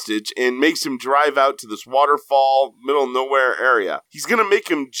taken hostage and makes him drive out to this waterfall, middle of nowhere area. He's going to make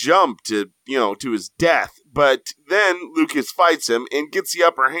him jump to his death. But then Lucas fights him and gets the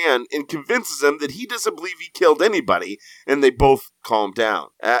upper hand and convinces him that he doesn't believe he killed anybody, and they both calm down.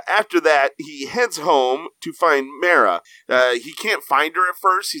 After that, he heads home to find Mara. He can't find her at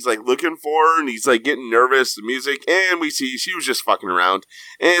first. He's like looking for her, and he's like getting nervous, the music, and we see she was just fucking around.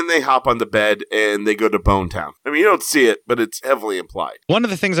 And they hop on the bed and they go to Bone Town. I mean, you don't see it, but it's heavily implied. One of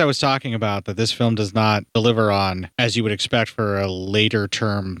the things I was talking about that this film does not deliver on, as you would expect for a later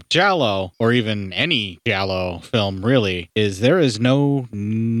term Giallo, or even any Giallo film really, is there is no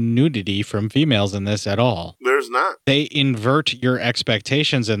nudity from females in this at all. There's not. They invert your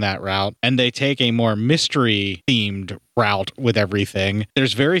expectations in that route, and they take a more mystery themed route with everything.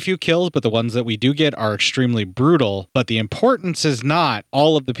 There's very few kills, but the ones that we do get are extremely brutal. But the importance is not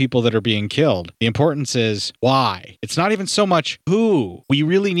all of the people that are being killed. The importance is why. It's not even so much who. We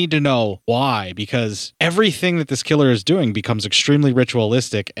really need to know why, because everything that this killer is doing becomes extremely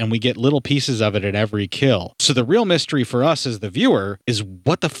ritualistic, and we get little pieces of it at every kill. So the real mystery for us as the viewer is,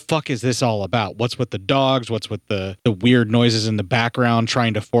 what the fuck is this all about? What's with the dogs? What's with the weird noises in the background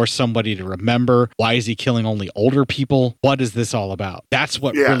trying to force somebody to remember? Why is he killing only older people? What is this all about? That's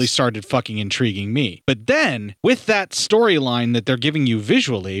what really started fucking intriguing me. But then, with that storyline that they're giving you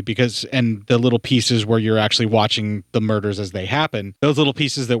visually, and the little pieces where you're actually watching the murders as they happen, those little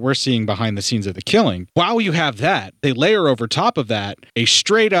pieces that we're seeing behind the scenes of the killing, while you have that, they layer over top of that a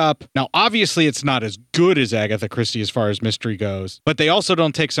straight up, now obviously it's not as good as Agatha Christie as far as mystery goes, but they also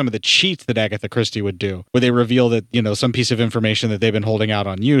don't take some of the cheats that Agatha Christie would do, where they reveal that, some piece of information that they've been holding out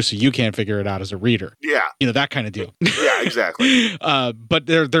on you so you can't figure it out as a reader. Yeah. That kind of deal. Yeah, exactly. But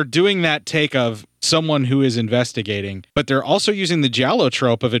they're doing that take of someone who is investigating, but they're also using the Giallo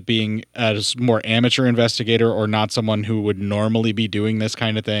trope of it being a more amateur investigator, or not someone who would normally be doing this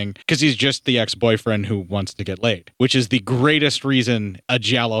kind of thing, because he's just the ex-boyfriend who wants to get laid, which is the greatest reason a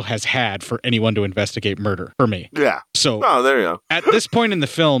Giallo has had for anyone to investigate murder, for me. Yeah. So, there you go. At this point in the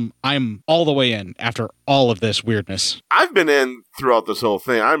film, I'm all the way in after all of this weirdness. I've been in throughout this whole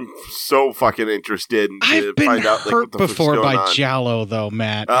thing. I'm so fucking interested to find out what the fuck's before going by on. Giallo, though,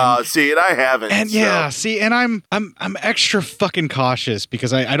 Matt. See, and I haven't. And I'm extra fucking cautious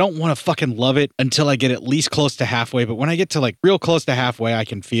because I don't want to fucking love it until I get at least close to halfway. But when I get to like real close to halfway, I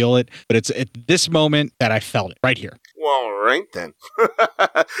can feel it. But it's at this moment that I felt it right here. Well, right then.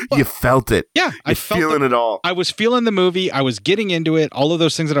 You felt it. Yeah. You're feeling it all. I was feeling the movie. I was getting into it. All of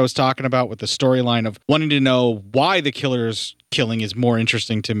those things that I was talking about with the storyline of wanting to know why the killer's killing is more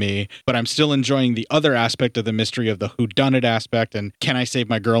interesting to me, but I'm still enjoying the other aspect of the mystery of the whodunit aspect and can I save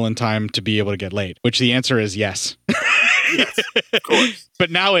my girl in time to be able to get laid? Which the answer is yes. Yes, of course.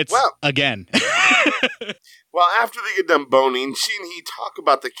 But now it's again. Well, after they get done boning, she and he talk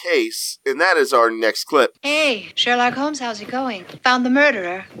about the case, and that is our next clip. Hey, Sherlock Holmes, how's it going? Found the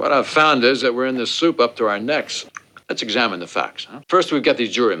murderer. What I've found is that we're in this soup up to our necks. Let's examine the facts. First, we've got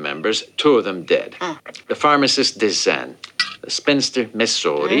these jury members, 2 of them dead. The pharmacist, Desan. The spinster,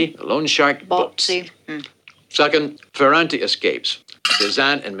 Messori. The loan shark, Bozzi. Second, Ferranti escapes.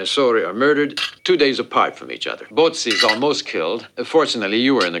 Desan and Messori are murdered 2 days apart from each other. Bozzi is almost killed. Fortunately,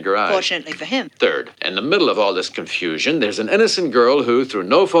 you were in the garage. Fortunately for him. Third, in the middle of all this confusion, there's an innocent girl who, through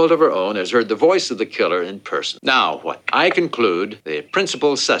no fault of her own, has heard the voice of the killer in person. Now, what I conclude, the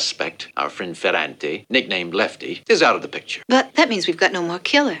principal suspect, our friend Ferranti, nicknamed Lefty, is out of the picture. But that means we've got no more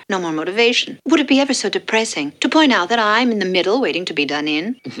killer, no more motivation. Would it be ever so depressing to point out that I'm in the middle waiting to be done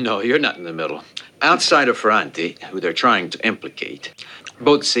in? No, you're not in the middle. Outside of Ferranti, who they're trying to implicate,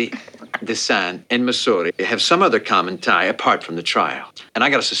 Bozzi, Desan, and Messori have some other common tie apart from the trial. And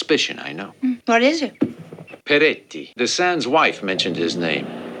I got a suspicion, I know. What is it? Peretti. Desan's wife mentioned his name.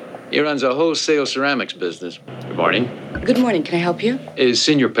 He runs a wholesale ceramics business. Good morning. Good morning. Can I help you? Is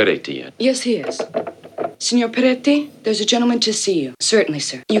Signor Peretti in? Yes, he is. Signor Peretti, there's a gentleman to see you. Certainly,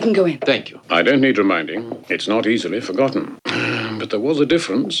 sir. You can go in. Thank you. I don't need reminding. It's not easily forgotten. But there was a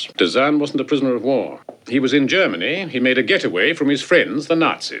difference. Dezan wasn't a prisoner of war. He was in Germany. He made a getaway from his friends, the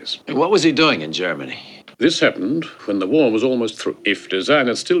Nazis. What was he doing in Germany? This happened when the war was almost through. If Dezan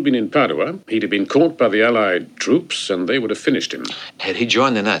had still been in Padua, he'd have been caught by the Allied troops and they would have finished him. Had he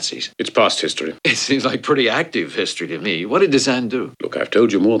joined the Nazis? It's past history. It seems like pretty active history to me. What did Dezan do? Look, I've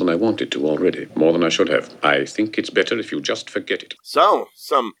told you more than I wanted to already. More than I should have. I think it's better if you just forget it. So,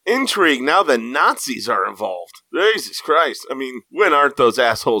 some intrigue now the Nazis are involved. Jesus Christ. I mean, when aren't those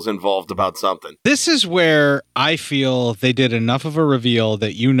assholes involved about something? This is where I feel they did enough of a reveal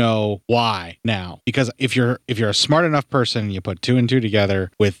that you know why now. Because if you're a smart enough person and you put 2 and 2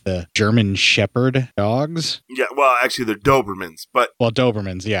 together with the German Shepherd dogs. Yeah, well, actually they're Dobermans, but... Well,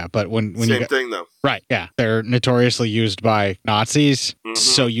 Dobermans, yeah, but when Same thing, though. Right, yeah. They're notoriously used by Nazis,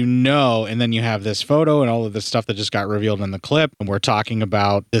 so you know, and then you have this photo and all of this stuff that just got revealed in the clip, and we're talking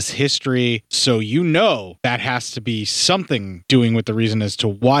about this history, so you know that has to be something doing with the reason as to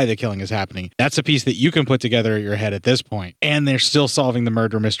why the killing is happening. That's a piece that you can put together at your head at this point, and they're still solving the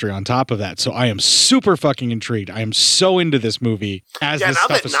murder mystery on top of that, so I am super fucking intrigued. I am so into this movie as this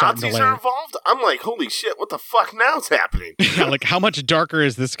stuff is starting to layer. Now that Nazis are involved, I'm like, holy shit, what the fuck now is happening? Yeah, like, how much darker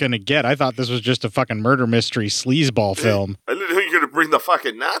is this going to get? I thought this was just a fucking murder mystery sleazeball film. I didn't know you were going to bring the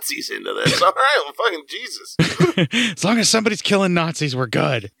fucking Nazis into this. All right, well, fucking Jesus. As long as somebody's killing Nazis, we're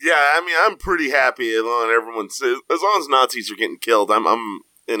good. Yeah, I mean, I'm pretty happy as long as Nazis are getting killed, I'm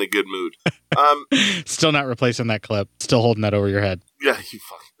in a good mood. Still not replacing that clip. Still holding that over your head. Yeah, you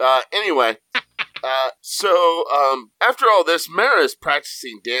fuck. Anyway. So, after all this, Mara is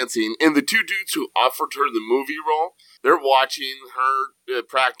practicing dancing, and the 2 dudes who offered her the movie role, they're watching her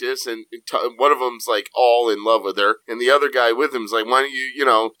practice, and one of them's, like, all in love with her, and the other guy with him's like, why don't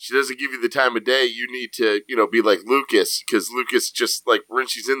you, she doesn't give you the time of day, you need to, be like Lucas, because Lucas just, like, when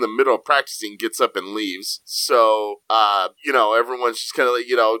she's in the middle of practicing, gets up and leaves. So, everyone's just kind of like,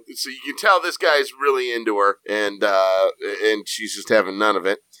 so you can tell this guy's really into her, and she's just having none of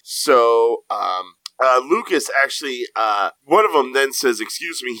it. So, Lucas actually, one of them then says,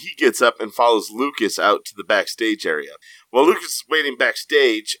 excuse me, he gets up and follows Lucas out to the backstage area. While Lucas is waiting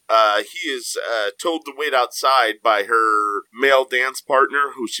backstage, he is told to wait outside by her male dance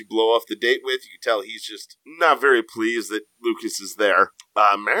partner, who she blow off the date with. You can tell he's just not very pleased that Lucas is there.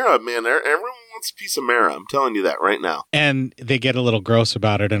 Mara, man, everyone wants a piece of Mara. I'm telling you that right now. And they get a little gross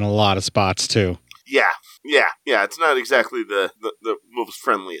about it in a lot of spots, too. Yeah, it's not exactly the most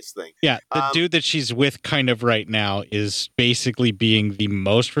friendliest thing. Yeah, the dude that she's with kind of right now is basically being the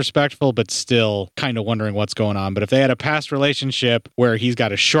most respectful, but still kind of wondering what's going on. But if they had a past relationship where he's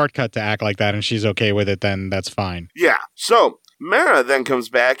got a shortcut to act like that and she's okay with it, then that's fine. Yeah, so Mara then comes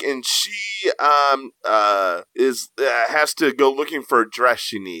back and she has to go looking for a dress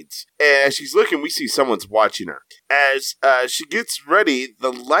she needs. And as she's looking, we see someone's watching her. As she gets ready,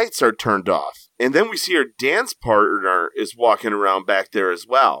 the lights are turned off. And then we see her dance partner is walking around back there as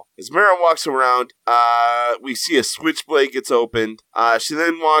well. As Mara walks around, we see a switchblade gets opened. She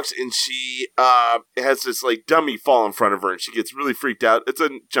then walks and she has this like dummy fall in front of her and she gets really freaked out. It's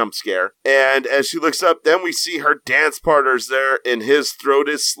a jump scare. And as she looks up, then we see her dance partner's there and his throat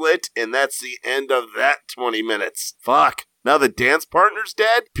is slit. And that's the end of that 20 minutes. Fuck. Now the dance partner's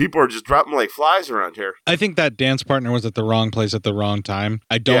dead? People are just dropping like flies around here. I think that dance partner was at the wrong place at the wrong time.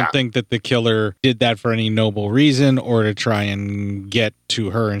 I don't think that the killer did that for any noble reason or to try and get to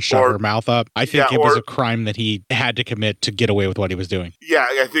her and shut her mouth up. I think it was a crime that he had to commit to get away with what he was doing. Yeah,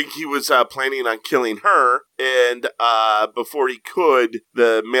 I think he was planning on killing her. And before he could,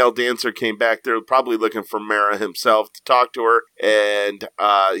 the male dancer came back there probably looking for Mara himself to talk to her. And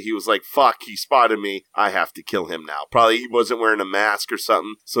he was like, fuck, he spotted me. I have to kill him now. Probably he wasn't wearing a mask or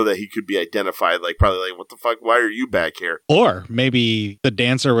something so that he could be identified. Like, probably like, what the fuck? Why are you back here? Or maybe the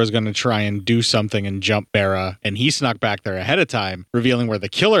dancer was going to try and do something and jump Mara. And he snuck back there ahead of time, revealing where the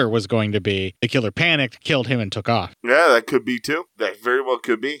killer was going to be. The killer panicked, killed him, and took off. Yeah, that could be too. That very well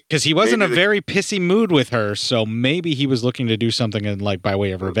could be. Because he was in a very pissy mood with her. So maybe he was looking to do something in, like by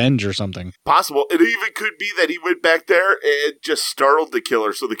way of revenge or something. Possible. It even could be that he went back there and just startled the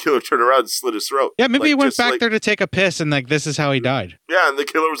killer, so the killer turned around and slit his throat. Yeah, maybe he went back there to take a piss and like this is how he died. Yeah, and the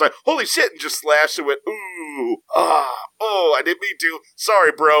killer was like, holy shit, and just slashed and went, ooh, I didn't mean to.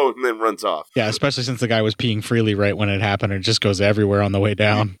 Sorry, bro, and then runs off. Yeah, especially since the guy was peeing freely right when it happened and it just goes everywhere on the way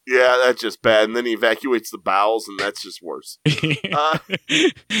down. Yeah, that's just bad. And then he evacuates the bowels, and that's just worse.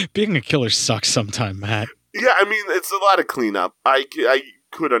 Being a killer sucks sometime, Matt. Yeah, I mean, it's a lot of cleanup. I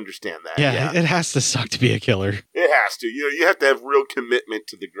could understand that. Yeah, it has to suck to be a killer. It has to. You have to have real commitment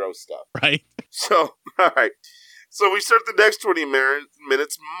to the gross stuff. Right. So, all right. So we start the next 20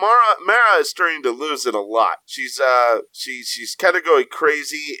 minutes. Mara is starting to lose it a lot. She's kind of going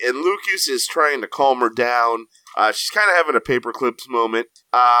crazy, and Lucas is trying to calm her down. She's kind of having a paperclips moment.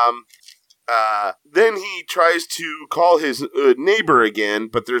 Then he tries to call his neighbor again,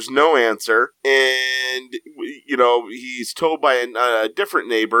 but there's no answer. And, he's told by a different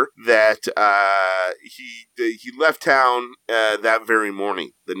neighbor that he left town that very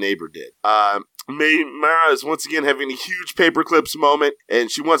morning. The neighbor did. Mara is once again having a huge paperclips moment, and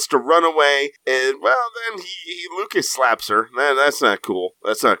she wants to run away. And, well, then Lucas slaps her. Man, that's not cool.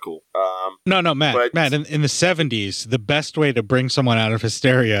 That's not cool. No, Matt. Matt, in the 70s, the best way to bring someone out of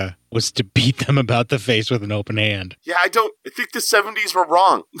hysteria was to beat them about the face with an open hand. Yeah, I think the 70s were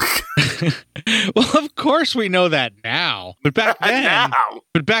wrong. Well, of course we know that now. But back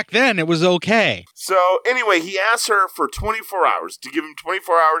then it was okay. So anyway, he asks her for 24 hours to give him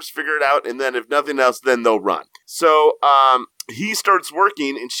 24 hours to figure it out, and then if nothing else, then they'll run. So he starts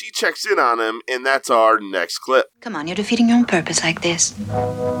working, and she checks in on him, and that's our next clip. Come on, you're defeating your own purpose like this.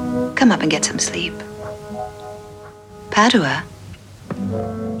 Come up and get some sleep. Padua?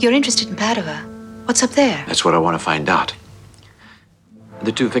 You're interested in Padua? What's up there? That's what I want to find out.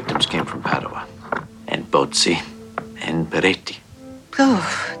 The 2 victims came from Padua, and Bozzi and Peretti.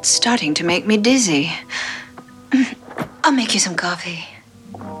 Oh, it's starting to make me dizzy. I'll make you some coffee.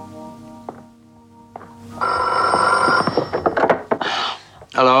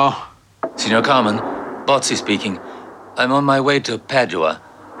 Hello? Signor Carmen, Bozzi speaking. I'm on my way to Padua.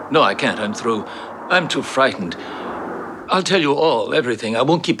 No, I can't. I'm through. I'm too frightened. I'll tell you everything. I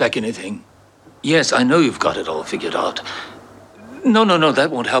won't keep back anything. Yes, I know you've got it all figured out. No,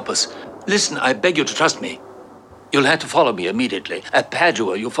 that won't help us. Listen, I beg you to trust me. You'll have to follow me immediately. At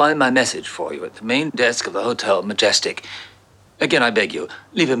Padua, you'll find my message for you at the main desk of the Hotel Majestic. Again, I beg you,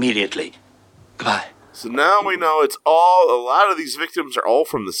 leave immediately. Goodbye. So now we know a lot of these victims are all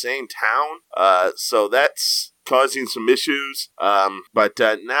from the same town. So that's causing some issues. But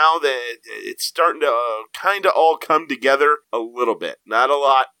now that it's starting to kind of all come together a little bit. Not a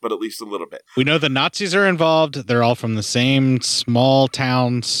lot, but at least a little bit. We know the Nazis are involved. They're all from the same small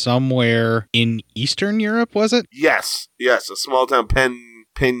town somewhere in Eastern Europe, was it? Yes, a small town,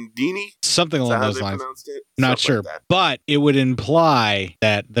 Pendini? Something along those lines. Not sure. Like, but it would imply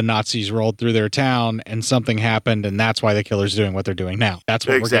that the Nazis rolled through their town and something happened, and that's why the killer's doing what they're doing now. That's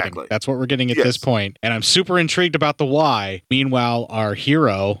what we're getting. That's what we're getting at this point. And I'm super intrigued about the why. Meanwhile, our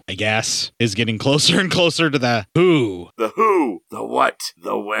hero, I guess, is getting closer and closer to the who. The who, the what,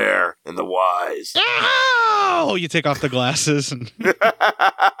 the where, and the whys. Oh, you take off the glasses and...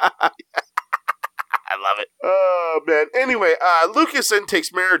 I love it. Oh, man. Anyway, Lucas then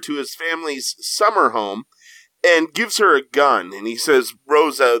takes Mara to his family's summer home and gives her a gun. And he says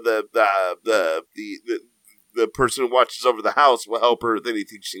Rosa, the person who watches over the house, will help her with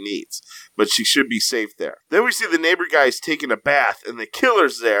anything she needs. But she should be safe there. Then we see the neighbor guy's taking a bath, and the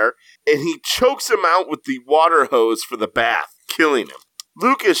killer's there, and he chokes him out with the water hose for the bath, killing him.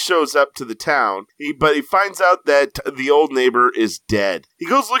 Lucas shows up to the town, but he finds out that the old neighbor is dead. He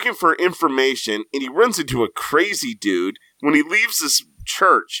goes looking for information, and he runs into a crazy dude when he leaves this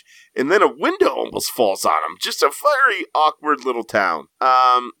church, and then a window almost falls on him. Just a very awkward little town.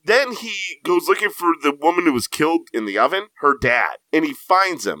 Then he goes looking for the woman who was killed in the oven, her dad, and he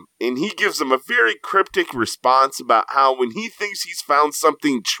finds him, and he gives him a very cryptic response about how when he thinks he's found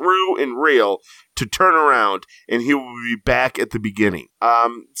something true and real, to turn around, and he will be back at the beginning.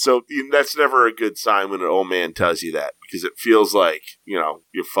 So that's never a good sign when an old man tells you that, because it feels like,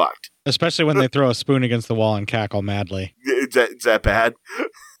 you're fucked. Especially when they throw a spoon against the wall and cackle madly. Is that bad?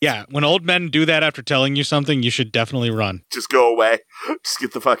 Yeah, when old men do that after telling you something, you should definitely run. Just go away. Just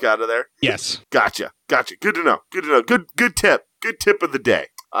get the fuck out of there. Yes. Gotcha. Good to know. Good tip. Good tip of the day.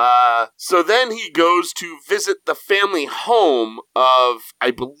 So then he goes to visit the family home of,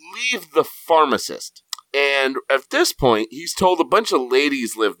 I believe, the pharmacist. And at this point, he's told a bunch of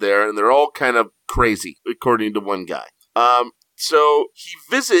ladies live there, and they're all kind of crazy, according to one guy. So he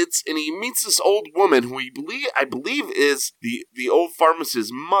visits, and he meets this old woman who I believe is the old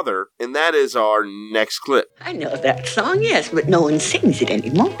pharmacist's mother, and that is our next clip. I know that song, yes, but no one sings it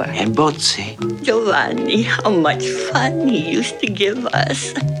anymore. And Bozzi. Giovanni, how much fun he used to give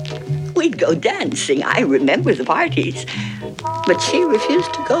us. We'd go dancing. I remember the parties. But she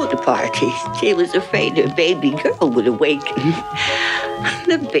refused to go to parties. She was afraid her baby girl would awaken.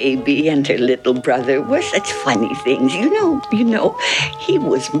 The baby and her little brother were such funny things. You know, he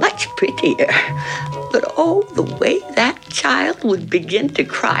was much prettier. But oh, the way that child would begin to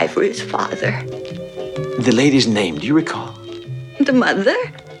cry for his father. The lady's name, do you recall? The mother?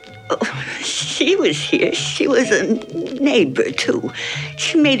 Oh, she was here. She was a neighbor, too.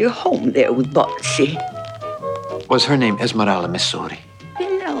 She made her home there with Botsy. Was her name Esmeralda Missori?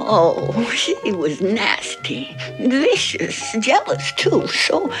 No, she was nasty, vicious, jealous, too.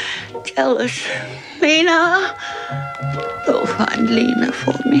 So jealous. Lena. Oh, find Lena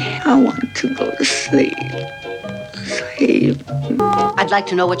for me. I want to go to sleep. Sleep. I'd like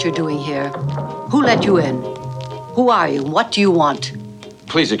to know what you're doing here. Who let you in? Who are you? What do you want?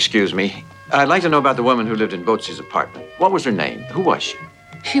 Please excuse me. I'd like to know about the woman who lived in Botsy's apartment. What was her name? Who was she?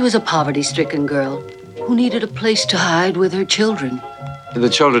 She was a poverty-stricken girl who needed a place to hide with her children. The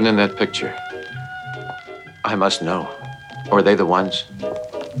children in that picture. I must know. Or are they the ones?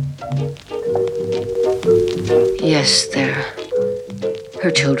 Yes, they're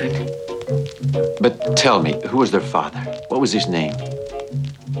her children. But tell me, who was their father? What was his name?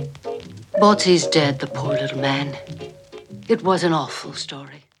 Botsy's dead, the poor little man. It was an awful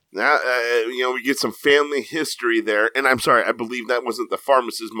story. Now, we get some family history there, and I'm sorry, I believe that wasn't the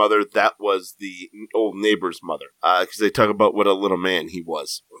pharmacist's mother, that was the old neighbor's mother, because they talk about what a little man he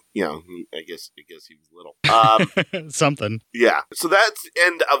was. I guess he was little. Something. Yeah, so that's the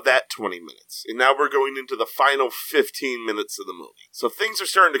end of that 20 minutes, and now we're going into the final 15 minutes of the movie. So things are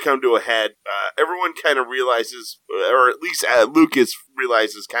starting to come to a head. Everyone kind of realizes, or at least Lucas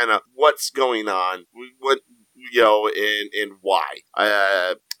realizes kind of what's going on, and why.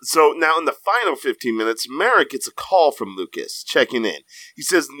 So now in the final 15 minutes, Merrick gets a call from Lucas checking in. He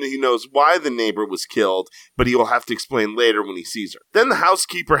says he knows why the neighbor was killed, but he will have to explain later when he sees her. Then the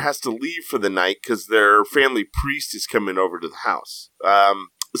housekeeper has to leave for the night because their family priest is coming over to the house.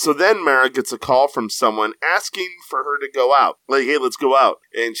 So then Merrick gets a call from someone asking for her to go out. Like, hey, let's go out.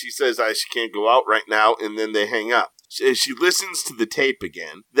 And she says, she can't go out right now, and then they hang up. She listens to the tape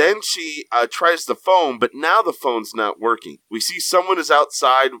again. Then she tries the phone, but now the phone's not working. We see someone is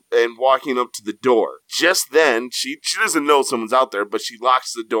outside and walking up to the door. Just then, she doesn't know someone's out there, but she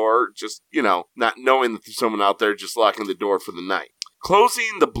locks the door, just, not knowing that there's someone out there, just locking the door for the night.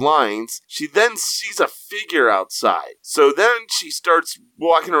 Closing the blinds, she then sees a figure outside. So then she starts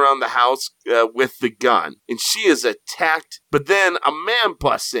walking around the house with the gun, and she is attacked, but then a man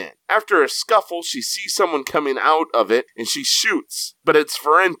busts in. After a scuffle, she sees someone coming out of it, and she shoots, but it's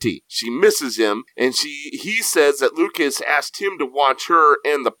Ferrante. She misses him, and he says that Lucas asked him to watch her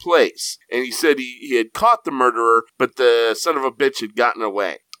and the place, and he said he had caught the murderer, but the son of a bitch had gotten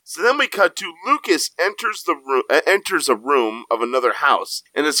away. So then we cut to Lucas enters a room of another house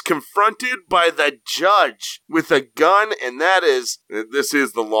and is confronted by the judge with a gun, and this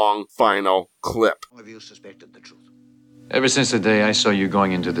is the long final clip. Have you suspected the truth? Ever since the day I saw you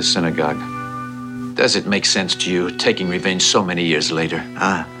going into the synagogue, does it make sense to you taking revenge so many years later?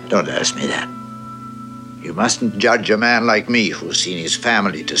 Don't ask me that. You mustn't judge a man like me who's seen his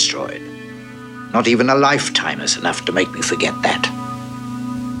family destroyed. Not even a lifetime is enough to make me forget that.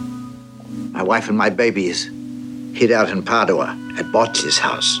 My wife and my babies hid out in Padua at Botsy's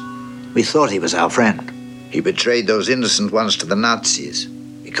house. We thought he was our friend. He betrayed those innocent ones to the Nazis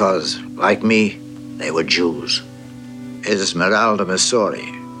because, like me, they were Jews. Esmeralda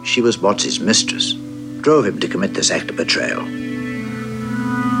Missori, she was Botsy's mistress, drove him to commit this act of betrayal.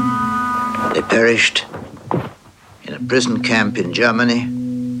 They perished in a prison camp in Germany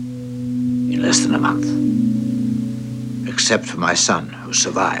in less than a month. Except for my son, who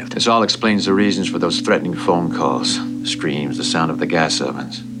survived. This all explains the reasons for those threatening phone calls, the screams, the sound of the gas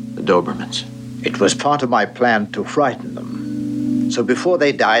ovens, the Dobermans. It was part of my plan to frighten them. So before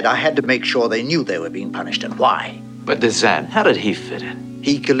they died, I had to make sure they knew they were being punished and why. But Dezan, how did he fit in?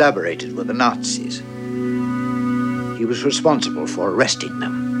 He collaborated with the Nazis. He was responsible for arresting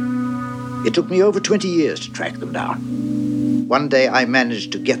them. It took me over 20 years to track them down. One day I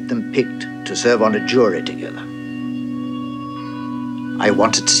managed to get them picked to serve on a jury together. I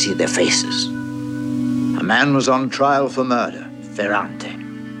wanted to see their faces. A man was on trial for murder, Ferrante.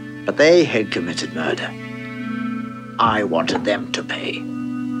 But they had committed murder. I wanted them to pay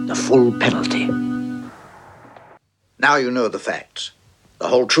the full penalty. Now you know the facts. The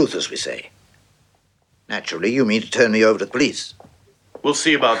whole truth, as we say. Naturally, you mean to turn me over to the police. We'll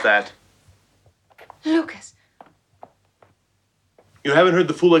see about that. Lucas. You haven't heard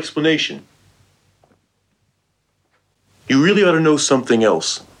the full explanation. You really ought to know something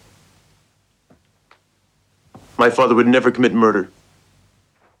else. My father would never commit murder.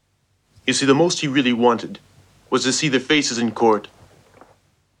 You see, the most he really wanted was to see their faces in court.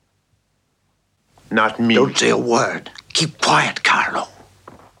 Not me. Don't say a word. Keep quiet, Carlo.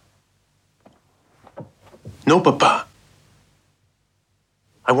 No, Papa.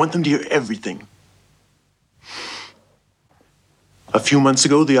 I want them to hear everything. A few months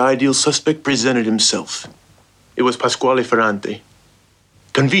ago, the ideal suspect presented himself. It was Pasquale Ferrante.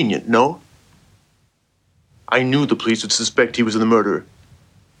 Convenient, no? I knew the police would suspect he was the murderer.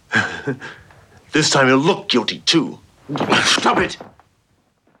 This time he'll look guilty, too. Stop it!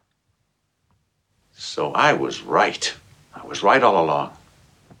 So I was right. I was right all along.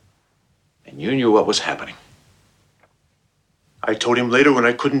 And you knew what was happening. I told him later when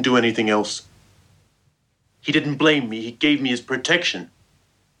I couldn't do anything else. He didn't blame me. He gave me his protection.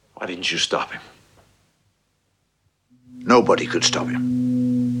 Why didn't you stop him? Nobody could stop him.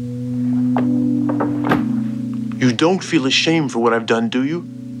 You don't feel ashamed for what I've done, do you?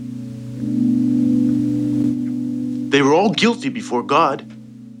 They were all guilty before God.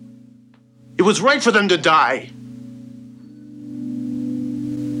 It was right for them to die.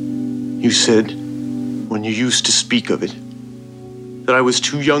 You said, when you used to speak of it, that I was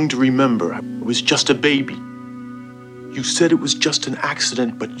too young to remember. I was just a baby. You said it was just an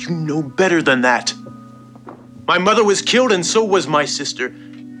accident, but you know better than that. My mother was killed and so was my sister.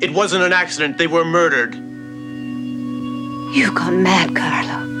 It wasn't an accident. They were murdered. You've gone mad,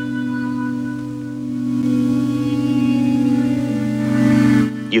 Carlo.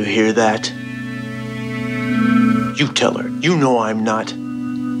 You hear that? You tell her. You know I'm not.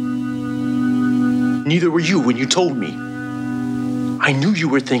 Neither were you when you told me. I knew you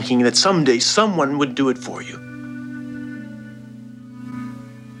were thinking that someday someone would do it for you.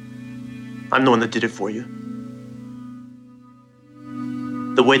 I'm the one that did it for you.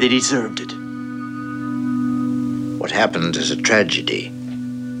 The way they deserved it. What happened is a tragedy.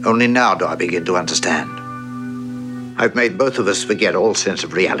 Only now do I begin to understand. I've made both of us forget all sense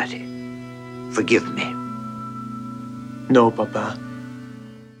of reality. Forgive me. No, Papa.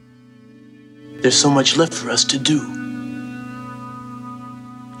 There's so much left for us to do.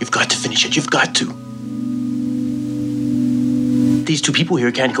 You've got to finish it. You've got to. These two people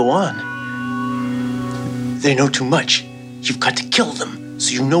here can't go on. They know too much. You've got to kill them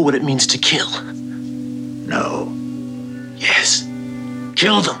so you know what it means to kill. No. Yes.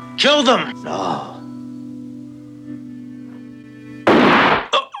 Kill them. Kill them. No.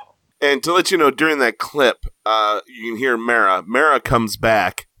 And to let you know, during that clip, you can hear Mara. Mara comes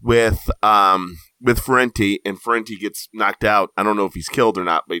back with Ferrante, and Ferrante gets knocked out. I don't know if he's killed or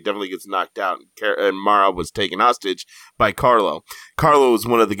not, but he definitely gets knocked out. And Mara was taken hostage by Carlo. Carlo was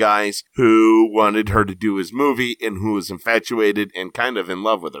one of the guys who wanted her to do his movie and who was infatuated and kind of in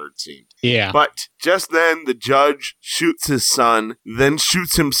love with her, it seemed. Yeah. But just then, the judge shoots his son, then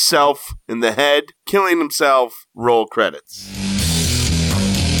shoots himself in the head, killing himself. Roll credits.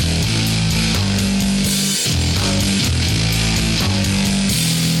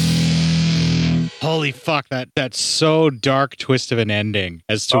 Holy fuck, that's so dark twist of an ending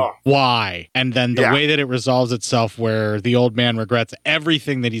as to why. And then the way that it resolves itself where the old man regrets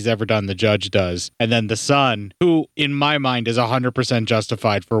everything that he's ever done, the judge does. And then the son, who in my mind is 100%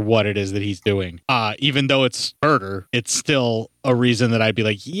 justified for what it is that he's doing. Even though it's murder, it's still a reason that I'd be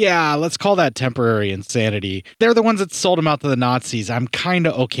like, yeah, let's call that temporary insanity. They're the ones that sold him out to the Nazis. I'm kind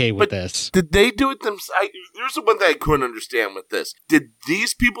of okay with this. Did they do it themselves? There's the one that I couldn't understand with this. Did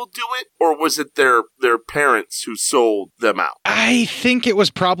these people do it, or was it their parents who sold them out? I think it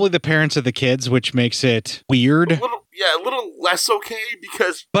was probably the parents of the kids, which makes it weird. A little less okay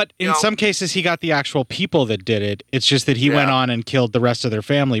because... But in some cases, he got the actual people that did it. It's just that he went on and killed the rest of their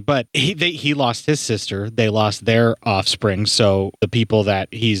family. But he lost his sister. They lost their offspring. So the people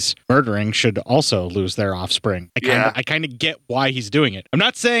that he's murdering should also lose their offspring. I kind of get why he's doing it. I'm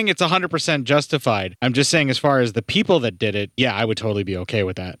not saying it's 100% justified. I'm just saying as far as the people that did it, yeah, I would totally be okay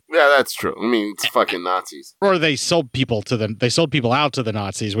with that. Yeah, that's true. I mean, it's fucking Nazis. Or they sold people out to the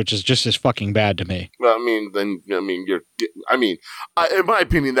Nazis, which is just as fucking bad to me. Well, in my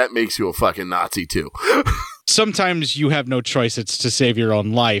opinion, that makes you a fucking Nazi too. Sometimes you have no choice. It's to save your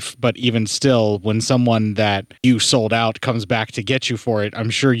own life. But even still, when someone that you sold out comes back to get you for it, I'm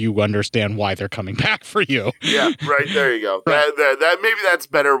sure you understand why they're coming back for you. Yeah, right. There you go. Right. That maybe that's a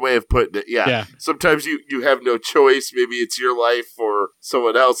better way of putting it. Yeah. Sometimes you have no choice. Maybe it's your life or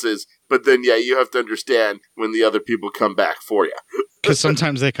someone else's. But then, yeah, you have to understand when the other people come back for you. Because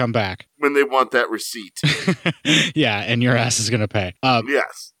sometimes they come back. When they want that receipt. Yeah, and your ass is going to pay.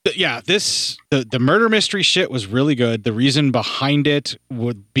 Yes. Yeah, the murder mystery shit was really good. The reason behind it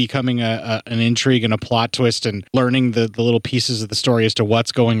would becoming an intrigue and a plot twist and learning the little pieces of the story as to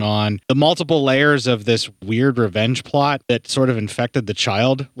what's going on. The multiple layers of this weird revenge plot that sort of infected the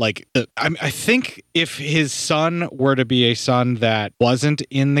child. Like, I think if his son were to be a son that wasn't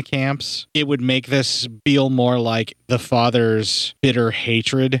in the camps, it would make this feel more like the father's bitter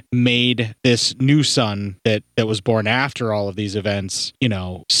hatred made this new son that was born after all of these events,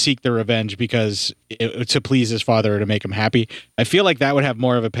 seek the revenge because to please his father or to make him happy. I feel like that would have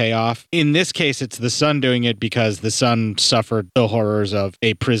more of a payoff. In this case, it's the son doing it because the son suffered the horrors of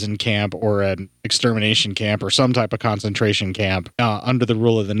a prison camp or an extermination camp or some type of concentration camp under the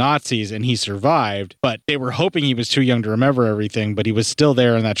rule of the Nazis, and he survived. But they were hoping he was too young to remember everything, but he was still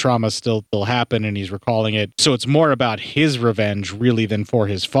there and that trauma still happened and he's recalling it. So it's more about his revenge really than for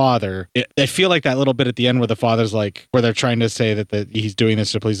his father. I feel like that little bit at the end where the father's like, where they're trying to say that he's doing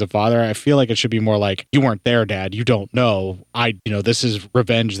this to please the father. I feel like it should be more like, you weren't there, Dad. You don't know. This is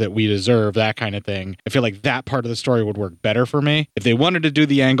revenge that we deserve, that kind of thing. I feel like that part of the story would work better for me. If they wanted to do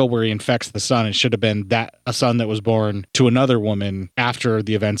the angle where he infects the son, it should have been a son that was born to another woman after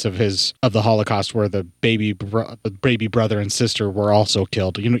the events of the Holocaust, where the baby brother and sister were also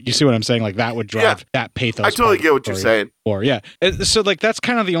killed. You see what I'm saying? Like, that would drive that pathos. I totally get what you're saying. Or yeah. So like, that's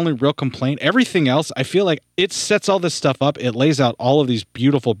kind of the only real complaint. Everything else, I feel like it sets all this stuff up. It lays out all of these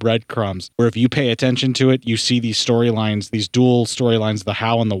beautiful breadcrumbs where if you pay attention to it, you see these storylines, these dual storylines, the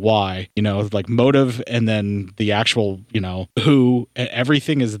how and the why, like motive and then the actual, who, and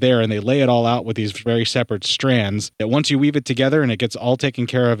everything is there, and they lay it all out with these very separate strands that once you weave it together and it gets all taken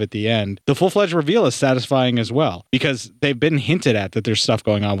care of at the end, the full-fledged reveal is satisfying as well, because they've been hinted at that there's stuff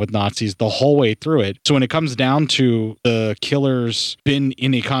going on with Nazis the whole way through it. So when it comes down to the killer's been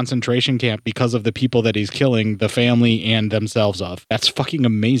in a concentration camp because of the people that he's killing, the family and themselves of, that's fucking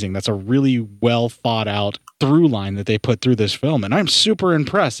amazing. That's a really well thought out through line that they put through this film, and I'm super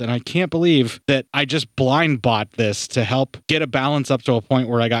impressed, and I can't believe that I just blind bought this to help get a balance up to a point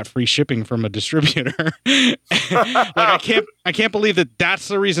where I got free shipping from a distributor. Like, I can't believe that that's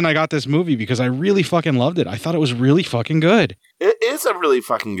the reason I got this movie, because I really fucking loved it. I thought it was really fucking good. It is a really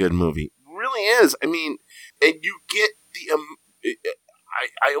fucking good movie. It really is. I mean, and you get the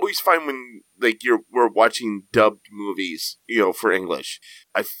I always find when we're watching dubbed movies, for English,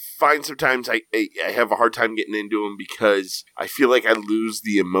 I find sometimes I have a hard time getting into them because I feel like I lose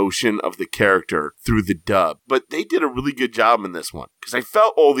the emotion of the character through the dub. But they did a really good job in this one, because I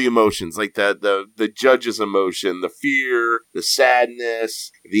felt all the emotions, like the judge's emotion, the fear, the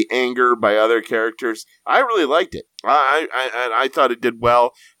sadness, the anger by other characters. I really liked it. I thought it did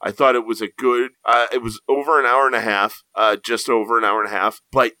well. I thought it was it was over an hour and a half, just over an hour and a half,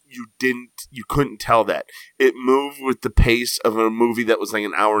 but you couldn't tell that. It moved with the pace of a movie that was like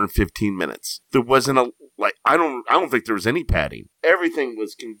an hour and 15 minutes. There wasn't I don't think there was any padding. Everything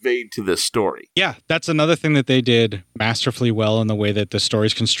was conveyed to this story. Yeah, that's another thing that they did masterfully well in the way that the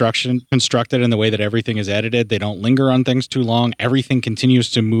story's constructed and the way that everything is edited. They don't linger on things too long. Everything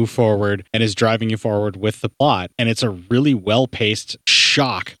continues to move forward and is driving you forward with the plot. And it's a really well-paced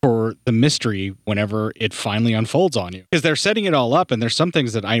shock for the mystery whenever it finally unfolds on you. Because they're setting it all up, and there's some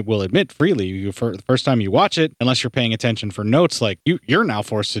things that I will admit freely, for the first time you watch it, unless you're paying attention for notes like you're now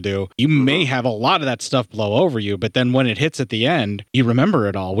forced to do, you may have a lot of that stuff blow over you, but then when it hits at the end, you remember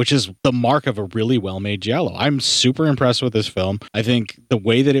it all, which is the mark of a really well-made giallo. I'm super impressed with this film. I think the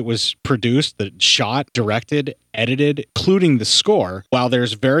way that it was produced, the shot, directed, edited, including the score, while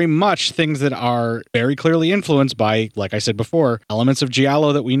there's very much things that are very clearly influenced by, like I said before, elements of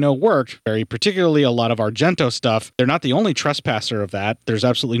giallo that we know worked, very particularly a lot of Argento stuff, they're not the only trespasser of that. There's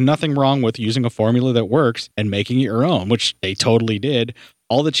absolutely nothing wrong with using a formula that works and making it your own, which they totally did.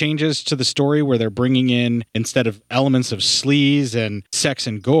 All the changes to the story where they're bringing in, instead of elements of sleaze and sex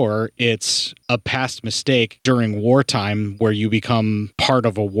and gore, it's a past mistake during wartime where you become part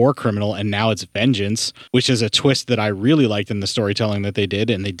of a war criminal and now it's vengeance, which is a twist that I really liked in the storytelling that they did,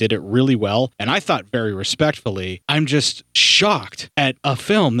 and they did it really well. And I thought very respectfully, I'm just shocked at a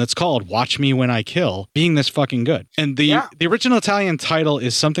film that's called Watch Me When I Kill being this fucking good. And the original Italian title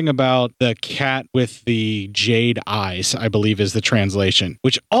is something about the cat with the jade eyes, I believe is the translation,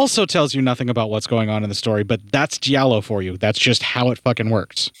 which also tells you nothing about what's going on in the story, but that's giallo for you. That's just how it fucking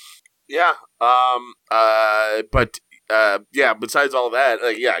works. Yeah. Besides all that,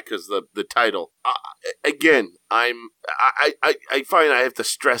 because the title, again, I find I have to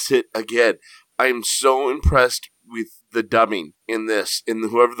stress it again. I'm so impressed with the dubbing in this, and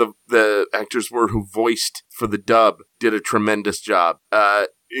whoever the actors were who voiced for the dub did a tremendous job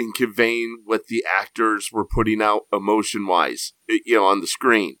in conveying what the actors were putting out emotion-wise, on the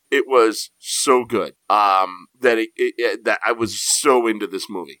screen. It was so good that I was so into this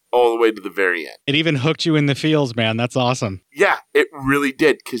movie all the way to the very end. It even hooked you in the feels, man. That's awesome. Yeah, it really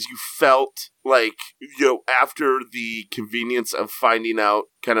did, because you felt like, after the convenience of finding out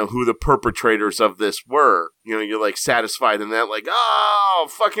kind of who the perpetrators of this were, you're like satisfied in that, like, oh,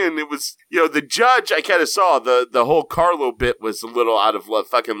 fucking, it was, the judge, I kind of saw the whole Carlo bit was a little out of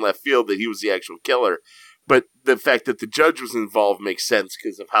left field that he was the actual killer. But the fact that the judge was involved makes sense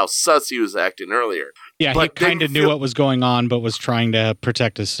because of how sus he was acting earlier. Yeah, he kind of knew what was going on, but was trying to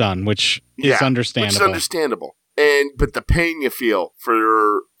protect his son, which is understandable. Which is understandable. But the pain you feel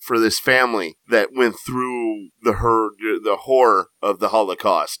for this family that went through the horror of the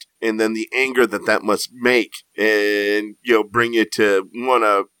Holocaust, and then the anger that must make, and bring you to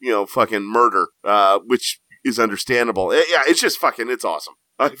want to fucking murder, which is understandable. Yeah, it's just it's awesome.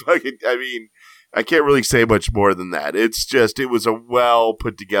 I can't really say much more than that. It was a well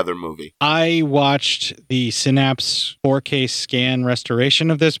put together movie. I watched the Synapse 4K scan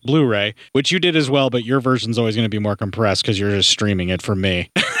restoration of this Blu-ray, which you did as well, but your version's always going to be more compressed because you're just streaming it from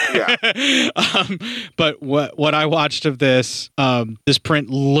me. Yeah. But what I watched of this print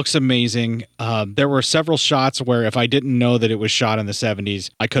looks amazing. There were several shots where if I didn't know that it was shot in the 70s,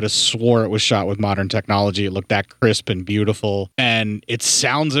 I could have swore it was shot with modern technology. It looked that crisp and beautiful. And it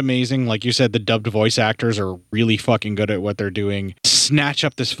sounds amazing. Like you said, the dubbed voice actors are really fucking good at what they're doing. Snatch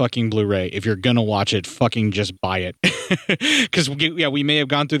up this fucking Blu-ray. If you're gonna watch it, fucking just buy it. Because we may have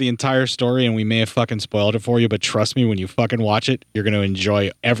gone through the entire story and we may have fucking spoiled it for you, but trust me, when you fucking watch it, you're gonna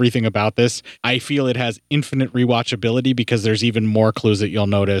enjoy everything about this. I feel it has infinite rewatchability because there's even more clues that you'll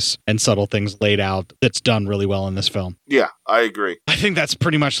notice and subtle things laid out that's done really well in this film. Yeah, I agree. I think that's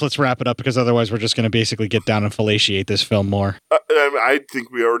pretty much, let's wrap it up because otherwise we're just gonna basically get down and fellatiate this film more. I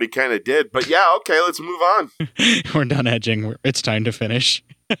think we already kind of did, but yeah, okay, let's move on. We're done edging. It's time to finish.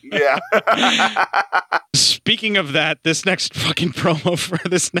 Yeah. Speaking of that, this next fucking promo for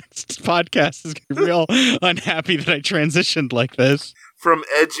this next podcast is going to be real unhappy that I transitioned like this. From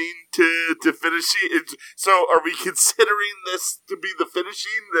edging to finishing. So are we considering this to be the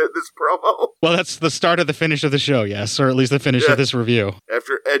finishing, this promo? Well, that's the start of the finish of the show, yes, or at least the finish of this review.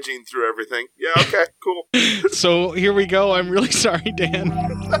 After edging through everything. Yeah, okay, cool. So here we go. I'm really sorry, Dan.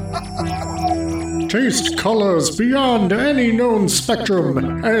 Taste colors beyond any known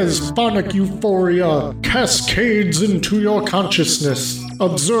spectrum as phonic euphoria cascades into your consciousness.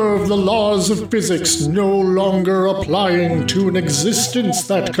 Observe the laws of physics no longer applying to an existence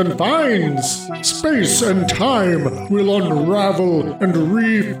that confines. Space and time will unravel and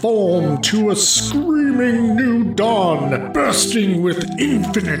reform to a screaming new dawn, bursting with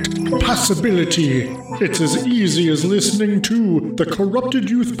infinite possibility. It's as easy as listening to the Corrupted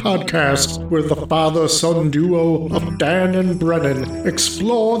Youth Podcast, where the father-son duo of Dan and Brennan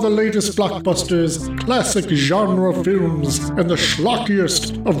explore the latest blockbusters, classic genre films, and the schlockiest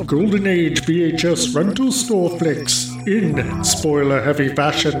of Golden Age VHS rental store flicks in spoiler-heavy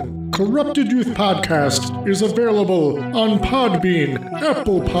fashion. Corrupted Youth Podcast is available on Podbean,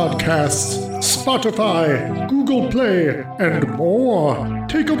 Apple Podcasts, Spotify, Google Play, and more.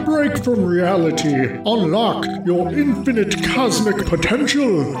 Take a break from reality, unlock your infinite cosmic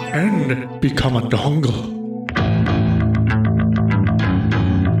potential, and become a dongle.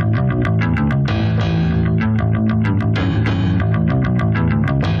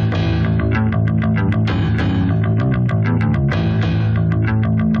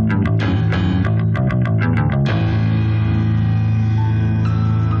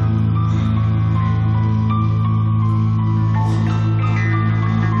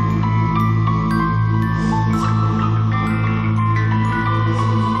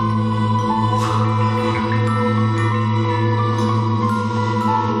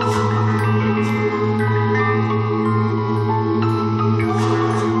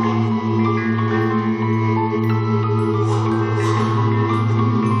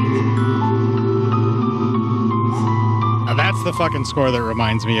 Fucking score that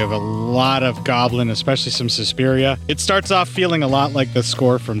reminds me of a lot of Goblin, especially some Suspiria. It starts off feeling a lot like the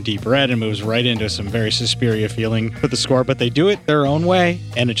score from Deep Red and moves right into some very Suspiria feeling with the score, but they do it their own way,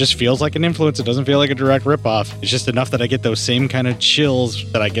 and it just feels like an influence. It doesn't feel like a direct ripoff. It's just enough that I get those same kind of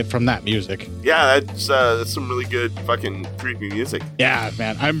chills that I get from that music. Yeah, that's some really good fucking creepy music. Yeah,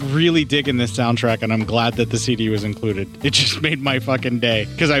 man, I'm really digging this soundtrack, and I'm glad that the CD was included. It just made my fucking day,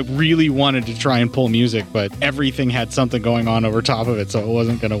 because I really wanted to try and pull music, but everything had something going on over top of it, so it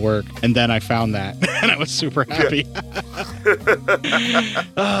wasn't going to work. And then I found that, and I was super happy.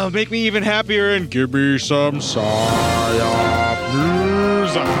 Make me even happier and give me some psyop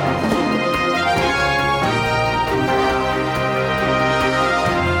news.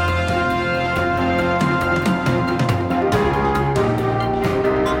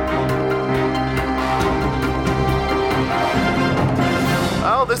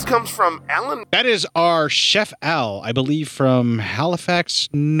 This comes from Alan. That is our Chef Al, I believe, from Halifax,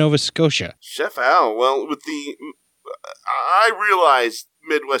 Nova Scotia. Chef Al. Well, I realize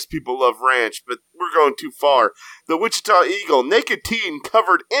Midwest people love ranch, but we're going too far. The Wichita Eagle, naked teen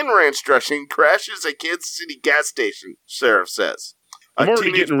covered in ranch dressing, crashes at Kansas City gas station, sheriff says. I'm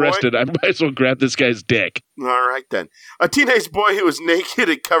already getting arrested. I might as well grab this guy's dick. All right, then. A teenage boy who was naked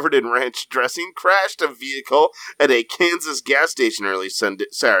and covered in ranch dressing crashed a vehicle at a Kansas gas station early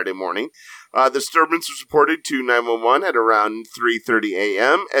Saturday morning. The disturbance was reported to 911 at around 3:30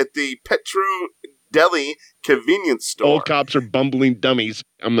 a.m. at the Petro Deli convenience store. Old cops are bumbling dummies.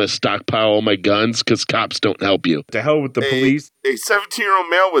 I'm going to stockpile all my guns because cops don't help you. To hell with the police. A 17-year-old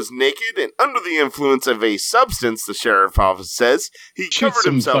male was naked and under the influence of a substance, the sheriff's office says. He covered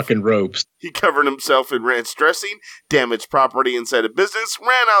himself fucking ropes. He covered himself in ranch dressing, damaged property inside a business,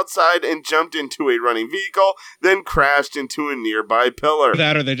 ran outside and jumped into a running vehicle, then crashed into a nearby pillar.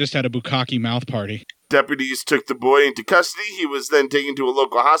 That or they just had a bukkake mouth party. Deputies took the boy into custody. He was then taken to a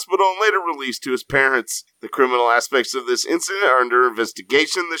local hospital and later released to his parents. The criminal aspects of this incident are under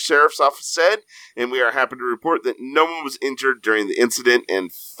investigation, the sheriff's office said, and we are happy to report that no one was injured during the incident, and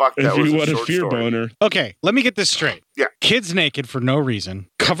fuck, that was a short story. Boner. Okay, let me get this straight. Yeah. Kid's naked for no reason,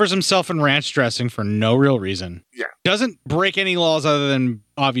 covers himself in ranch dressing for no real reason. Yeah. Doesn't break any laws other than,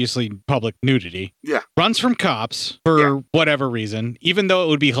 obviously, public nudity. Yeah. Runs from cops for whatever reason, even though it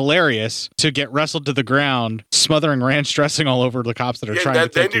would be hilarious to get wrestled to the ground, smothering ranch dressing all over the cops that are trying to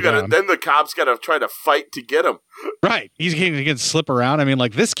take you down. Then the cops got to try to fight to get him. Right. He can slip around. I mean,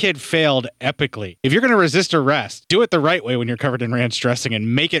 like, this kid failed epically. If you're going to resist arrest, do it the right way when you're covered in ranch dressing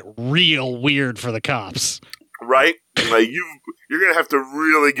and make it real weird for the cops. Right? Like, you're going to have to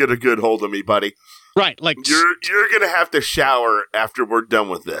really get a good hold of me, buddy. Right, like you're gonna have to shower after we're done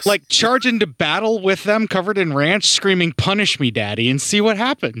with this. Like, charge into battle with them covered in ranch, screaming "Punish me, Daddy," and see what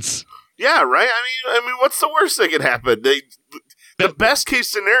happens. Yeah, right. I mean, what's the worst that could happen? The best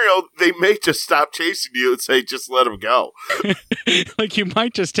case scenario, they may just stop chasing you and say, "Just let them go." Like, you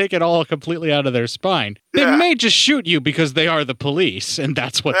might just take it all completely out of their spine. They may just shoot you because they are the police, and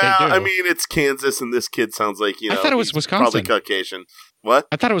that's what they do. I mean, it's Kansas, and this kid sounds like I thought it was Wisconsin. Probably Caucasian. What?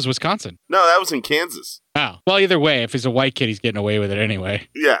 I thought it was Wisconsin. No, that was in Kansas. Oh. Well, either way, if he's a white kid, he's getting away with it anyway.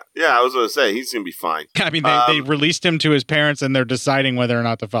 Yeah, I was going to say, he's going to be fine. I mean, they released him to his parents, and they're deciding whether or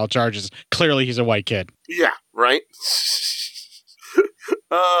not to file charges. Clearly, he's a white kid. Yeah, right?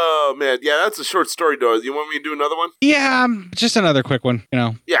 Oh, man. Yeah, that's a short story, though. You want me to do another one? Yeah, just another quick one,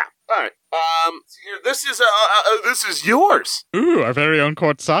 Yeah. All right. Here, this is yours. Ooh, our very own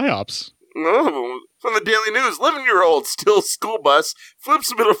court psyops. Oh, from the Daily News, 11-year-old steals school bus,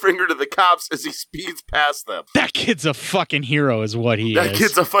 flips a middle finger to the cops as he speeds past them. That kid's a fucking hero is what he is. That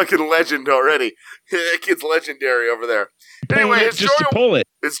kid's a fucking legend already. That kid's legendary over there. Anyway, his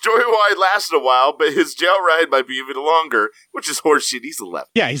joyride lasted a while, but his jail ride might be even longer, which is horseshit. He's 11.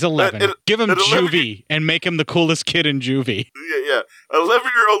 Yeah, he's 11. Give him juvie and make him the coolest kid in juvie. Yeah.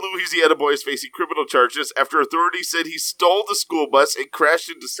 11-year-old Louisiana boy is facing criminal charges after authorities said he stole the school bus and crashed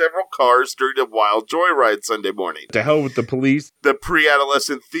into several cars during a wild joyride Sunday morning. To hell with the police. The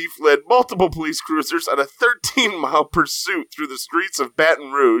pre-adolescent thief led multiple police cruisers on a 13-mile pursuit through the streets of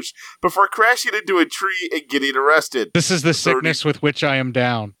Baton Rouge before crashing into a tree and getting arrested. This is the sickness with which I am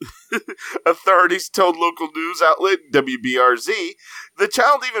down. Authorities told local news outlet WBRZ the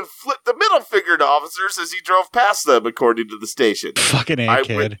child even flipped the middle finger to officers as he drove past them, according to the station. Fucking A,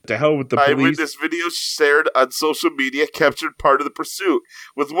 kid. To hell with the police. Eyewitness video shared on social media captured part of the pursuit,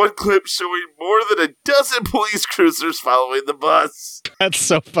 with one clip showing more than a dozen police cruisers following the bus. That's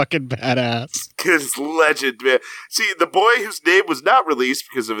so fucking badass. Kid's legend, man. See, the boy whose name was not released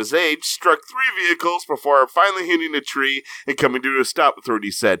because of his age struck 3 vehicles before finally hitting a tree and coming to a stop,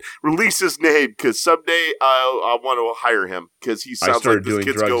 authorities said. Release his name, because someday I want to hire him, because he sounds like this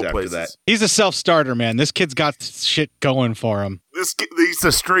kid's go places. That. He's a self-starter, man. This kid's got shit going for him. He's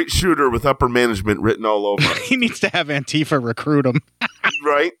a straight shooter with upper management written all over him. He needs to have Antifa recruit him.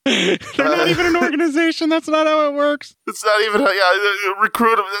 Right? right? They're not even an organization. That's not how it works. It's not even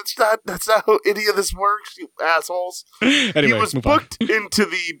recruit them. That's not how any of this works, you assholes. Anyway, he was booked into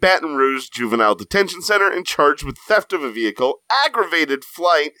the Baton Rouge Juvenile Detention Center and charged with theft of a vehicle, aggravated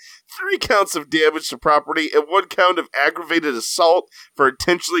flight, 3 counts of damage to property, and 1 count of aggravated assault for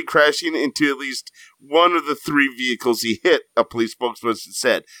intentionally crashing into at least one of the 3 vehicles he hit, a police spokesperson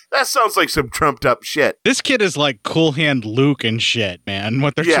said. That sounds like some trumped up shit. This kid is like Cool Hand Luke and shit, man,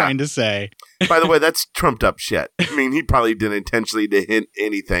 what they're trying to say. By the way, that's trumped up shit. I mean, he probably didn't intentionally hit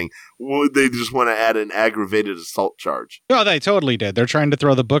anything. They just want to add an aggravated assault charge. No, they totally did. They're trying to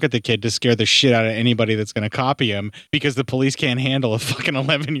throw the book at the kid to scare the shit out of anybody that's going to copy him because the police can't handle a fucking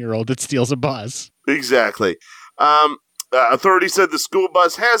 11-year-old that steals a bus. Exactly. Authorities said the school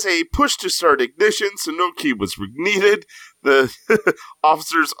bus has a push-to-start ignition, so no key was needed. The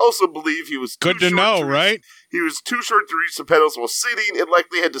officers also believe he was good to know, right? He was too short to reach the pedals while sitting and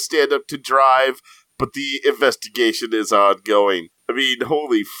likely had to stand up to drive, but the investigation is ongoing. I mean,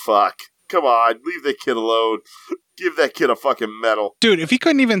 holy fuck. Come on, leave the kid alone. Give that kid a fucking medal. Dude, if he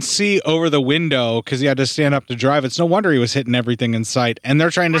couldn't even see over the window because he had to stand up to drive, it's no wonder he was hitting everything in sight. And they're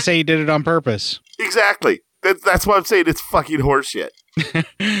trying to say he did it on purpose. Exactly. That's why I'm saying it's fucking horseshit.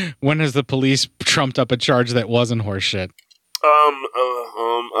 When has the police trumped up a charge that wasn't horseshit?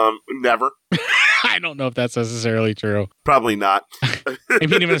 Never. I don't know if that's necessarily true. Probably not. I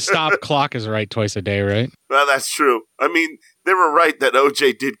mean, even a stop clock is right twice a day, right? Well, that's true. I mean, they were right that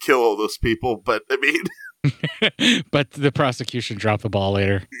OJ did kill all those people, but I mean... But the prosecution dropped the ball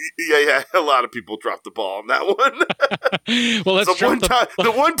later. Yeah, a lot of people dropped the ball on that one. Well, let's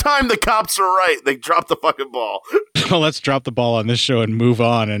the one time the cops are right, they dropped the fucking ball. Well, let's drop the ball on this show and move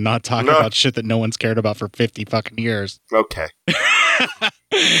on and not talk about shit that no one's cared about for 50 fucking years. Okay.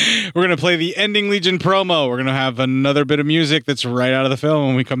 We're going to play the Ending Legion promo. We're going to have another bit of music that's right out of the film.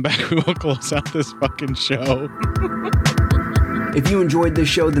 When we come back, we will close out this fucking show. If you enjoyed this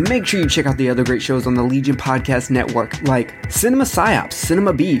show, then make sure you check out the other great shows on the Legion Podcast Network, like Cinema Psyops,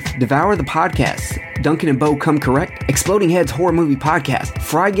 Cinema Beef, Devour the Podcast, Duncan and Bo Come Correct, Exploding Heads Horror Movie Podcast,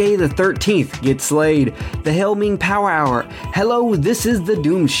 Friday the 13th, Get Slayed, The Helming Power Hour, Hello, This is the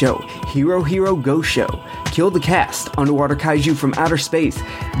Doom Show, Hero Hero Go Show, Kill the Cast, Underwater Kaiju from Outer Space,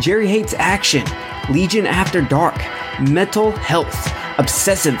 Jerry Hates Action, Legion After Dark, Mental Health,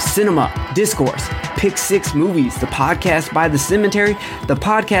 Obsessive Cinema, Discourse, Pick 6 Movies, the podcast by The Cemetery, the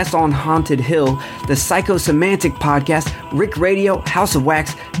podcast on Haunted Hill, the Psychosemantic Podcast, Rick Radio, House of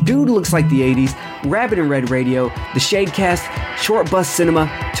Wax, Dude Looks Like the 80s, Rabbit and Red Radio, the Shadecast, Short Bus Cinema,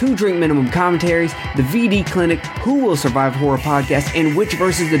 2 Drink Minimum Commentaries, the VD Clinic, Who Will Survive Horror Podcast, and Witch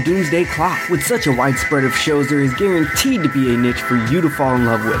vs. the Doomsday Clock. With such a wide spread of shows, there is guaranteed to be a niche for you to fall in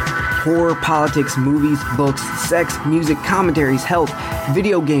love with. Horror, politics, movies, books, sex, music, commentaries, health,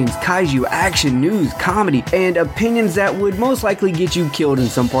 video games, kaiju, action, news, comedy, and opinions that would most likely get you killed in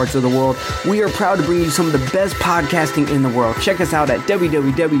some parts of the world. We are proud to bring you some of the best podcasting in the world. Check us out at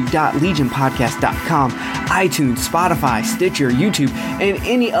www.legionpodcast.com, iTunes, Spotify, Stitcher, YouTube, and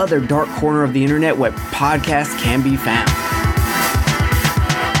any other dark corner of the internet where podcasts can be found.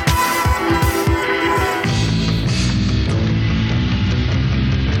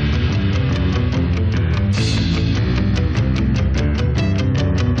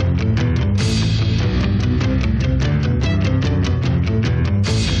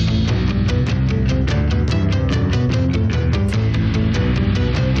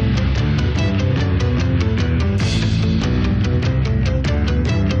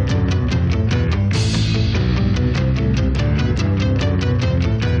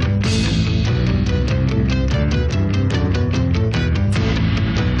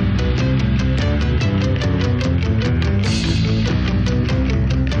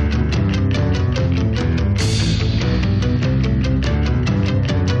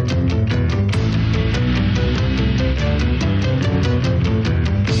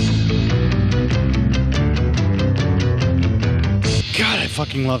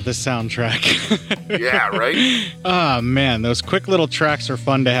 Love this soundtrack. Yeah, right? Oh, man. Those quick little tracks are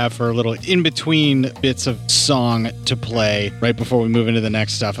fun to have for a little in-between bits of song to play right before we move into the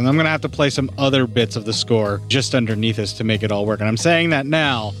next stuff. And I'm going to have to play some other bits of the score just underneath us to make it all work. And I'm saying that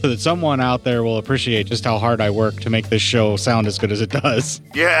now so that someone out there will appreciate just how hard I work to make this show sound as good as it does.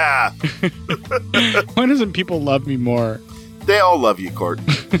 Yeah. Why doesn't people love me more? They all love you, Court.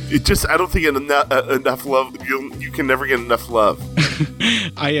 It just, I don't think enough love, you can never get enough love.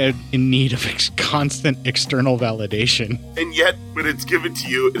 I am in need of constant external validation. And yet, when it's given to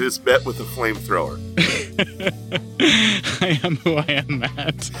you, it is met with a flamethrower. I am who I am,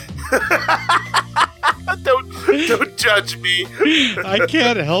 Matt. Don't judge me. I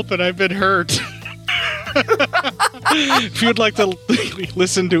can't help it. I've been hurt. If you'd like to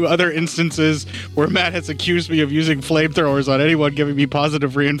listen to other instances where Matt has accused me of using flamethrowers on anyone giving me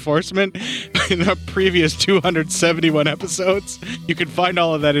positive reinforcement in the previous 271 episodes, you can find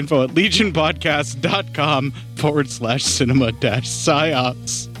all of that info at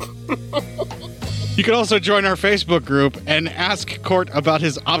legionpodcast.com/cinema-psyops. You can also join our Facebook group and ask Court about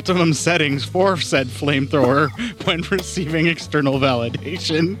his optimum settings for said flamethrower when receiving external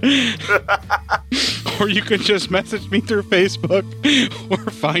validation. Or you can just message me through Facebook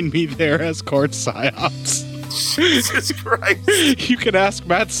or find me there as Court Psyops. Jesus Christ. You can ask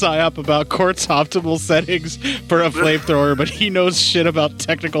Matt Psyop about Court's optimal settings for a flamethrower, but he knows shit about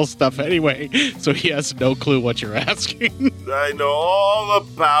technical stuff anyway, so he has no clue what you're asking. I know all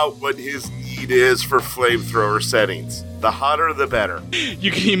about what his need is for flamethrower settings. The hotter, the better.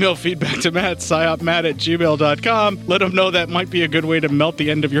 You can email feedback to psyopmatt@gmail.com. Let him know that might be a good way to melt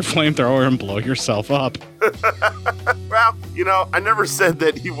the end of your flamethrower and blow yourself up. Well, I never said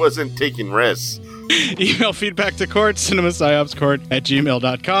that he wasn't taking risks. Email feedback to Court,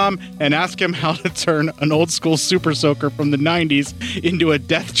 cinemapsyopscourt@gmail.com, and ask him how to turn an old school super soaker from the 90s into a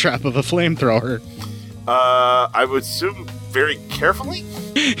death trap of a flamethrower. I would assume very carefully.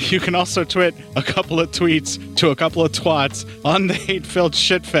 You can also tweet a couple of tweets to a couple of twats on the hate-filled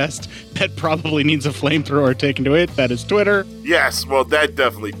shitfest that probably needs a flamethrower taken to it. That is Twitter. Yes, well, that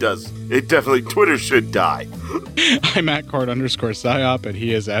definitely does. Twitter should die. I'm at Court_Psyop, and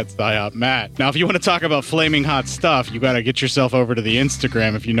he is at PsyopMatt. Now, if you want to talk about flaming hot stuff, you got to get yourself over to the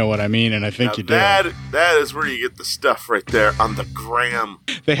Instagram, if you know what I mean, and I think you do. That is where you get the stuff right there on the gram.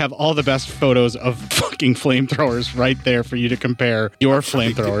 They have all the best photos of fucking flamethrowers right there for you to compare your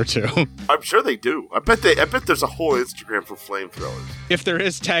flamethrower to. I'm sure they do. I bet there's a whole Instagram for flamethrowers. If there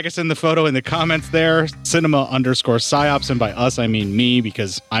is, tag us in the photo in the comments there, cinema_psyops, and by us I mean me,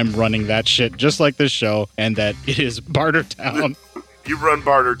 because I'm running that shit just like this show, and that it is Bartertown. You run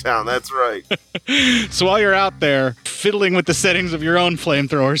Bartertown, that's right. So while you're out there fiddling with the settings of your own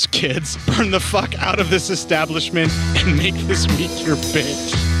flamethrowers, kids, burn the fuck out of this establishment and make this week your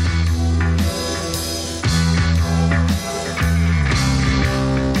bitch.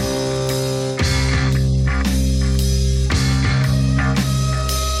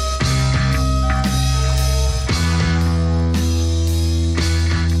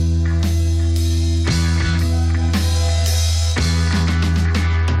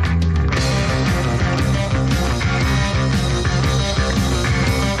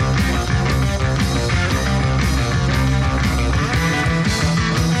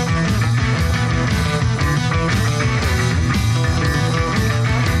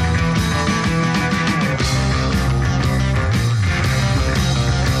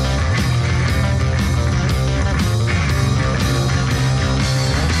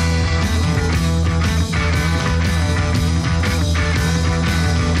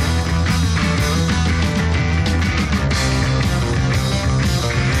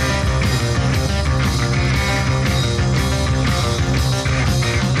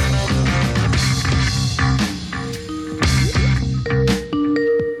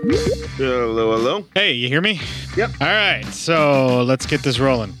 Hello? Hey, you hear me? Yep. All right, so let's get this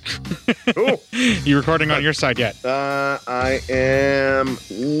rolling. Cool. You recording on your side yet? I am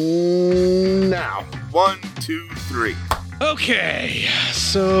now. 1, 2, 3. Okay,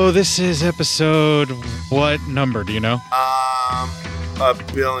 so this is episode, what number, do you know? A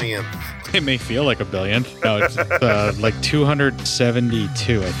billion. It may feel like a billion. No, it's like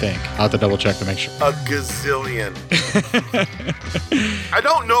 272, I think. I'll have to double check to make sure. A gazillion. I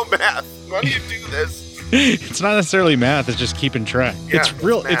don't know math. Why do you do this? It's not necessarily math, it's just keeping track. Yeah, it's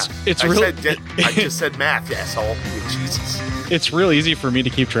real. It's real. I just said math, asshole. Jesus. It's real easy for me to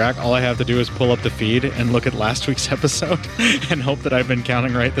keep track. All I have to do is pull up the feed and look at last week's episode and hope that I've been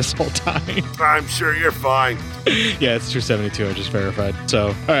counting right this whole time. I'm sure you're fine. Yeah, it's 272. I just verified.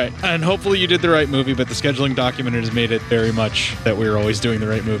 So, all right. And hopefully you did the right movie, but the scheduling document has made it very much that we were always doing the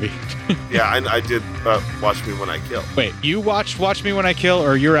right movie. Yeah, I did Watch Me When I Kill. Wait, you watched Watch Me When I Kill,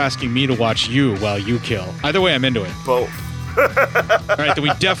 or you're asking me to watch you while you kill? Either way, I'm into it. Both. All right, then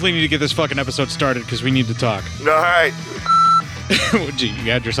we definitely need to get this fucking episode started because we need to talk. All right.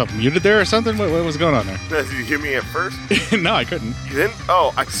 You had yourself muted there or something? What was going on there? Did you hear me at first? No, I couldn't. You didn't?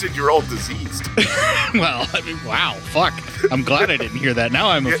 Oh, I said you're all diseased. Well, I mean, wow, fuck. I'm glad I didn't hear that. Now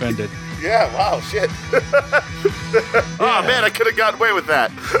I'm offended. Yeah, wow, shit. Oh, man, I could have gotten away with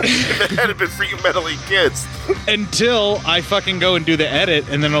that if it hadn't been for you meddling kids. Until I fucking go and do the edit,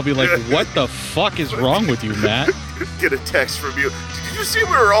 and then I'll be like, what the fuck is wrong with you, Matt? Get a text from you. Did you see we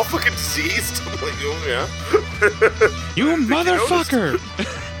were all fucking diseased? I'm like, oh, yeah. You motherfucker.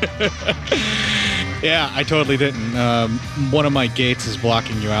 Yeah, I totally didn't. One of my gates is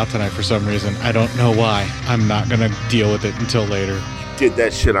blocking you out tonight for some reason. I don't know why. I'm not going to deal with it until later. Did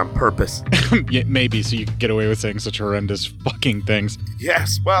that shit on purpose. Yeah, maybe, so you can get away with saying such horrendous fucking things.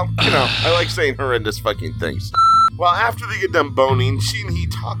 Yes, well, I like saying horrendous fucking things. Well, after they get done boning, she and he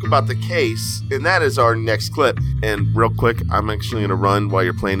talk about the case, and that is our next clip. And real quick, I'm actually going to run while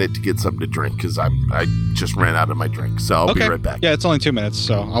you're playing it to get something to drink, because I just ran out of my drink, so I'll be right back. Yeah, it's only 2 minutes,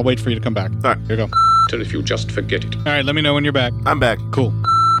 so I'll wait for you to come back. All right, here you go. Till if you just forget it. All right, let me know when you're back. I'm back. Cool.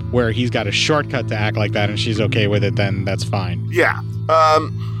 Where he's got a shortcut to act like that, and she's okay with it, then that's fine. Yeah.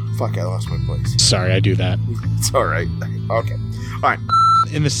 Fuck, I lost my place. Sorry, I do that. It's all right. Okay. All right.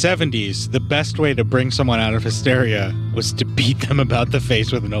 In the 70s, the best way to bring someone out of hysteria was to beat them about the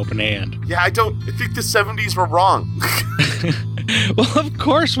face with an open hand. Yeah, I think the 70s were wrong. Well, of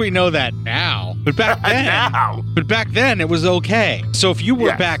course we know that now. But back then, it was okay. So if you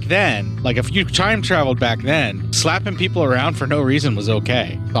were back then, like if you time traveled back then, slapping people around for no reason was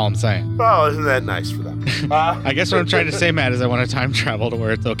okay. That's all I'm saying. Oh, isn't that nice for them? I guess what I'm trying to say, Matt, is I want to time travel to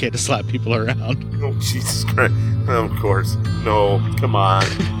where it's okay to slap people around. Oh, Jesus Christ. Of course. No, come on.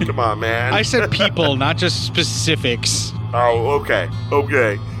 Come on, man. I said people, not just specifics. Oh, okay.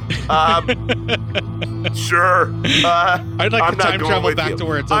 Okay. Sure. I'd like to time travel back to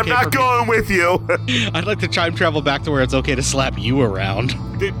where it's okay. I'm not going with you. I'd like to time travel back to where it's okay to slap you around.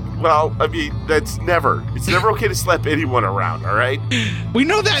 Well, I mean, it's never okay to slap anyone around, all right? We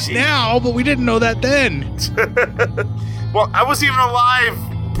know that now, but we didn't know that then. Well, I wasn't even alive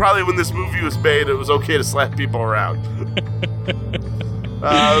probably when this movie was made. It was okay to slap people around.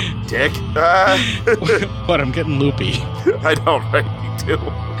 Dick. What, I'm getting loopy. I don't, right? You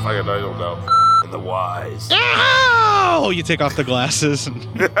do. I don't know. And the wise. Oh! You take off the glasses.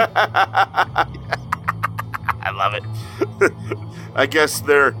 I love it. I guess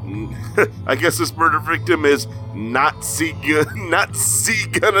this murder victim is not gonna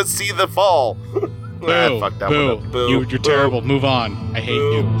see the fall. Boo. Fuck that Boo. one up. Boo. You're terrible. Move on. I hate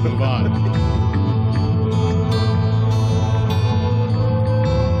you. Move on.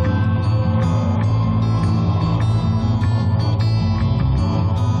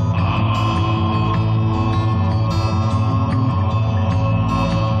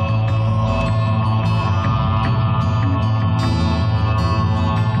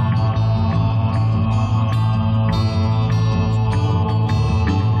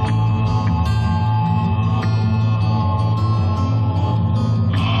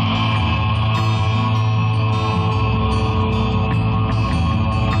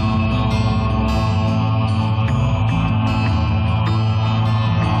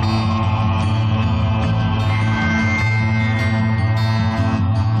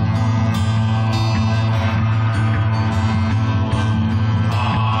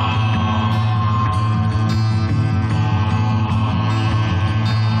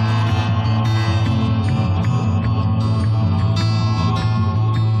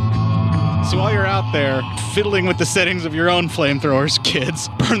 There, fiddling with the settings of your own flamethrowers, kids.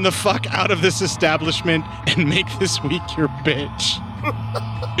 Burn the fuck out of this establishment and make this week your bitch.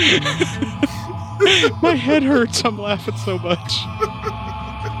 My head hurts. I'm laughing so much.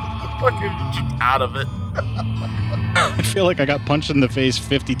 Fucking out of it. I feel like I got punched in the face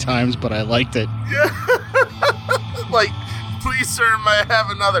 50 times, but I liked it. Yeah. Like, please, sir, may I have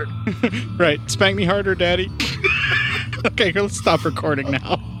another? Right. Spank me harder, daddy. Okay, let's stop recording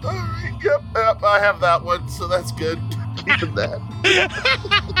now. Yep, I have that one, so that's good. Keeping that.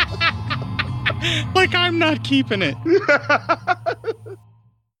 Like I'm not keeping it.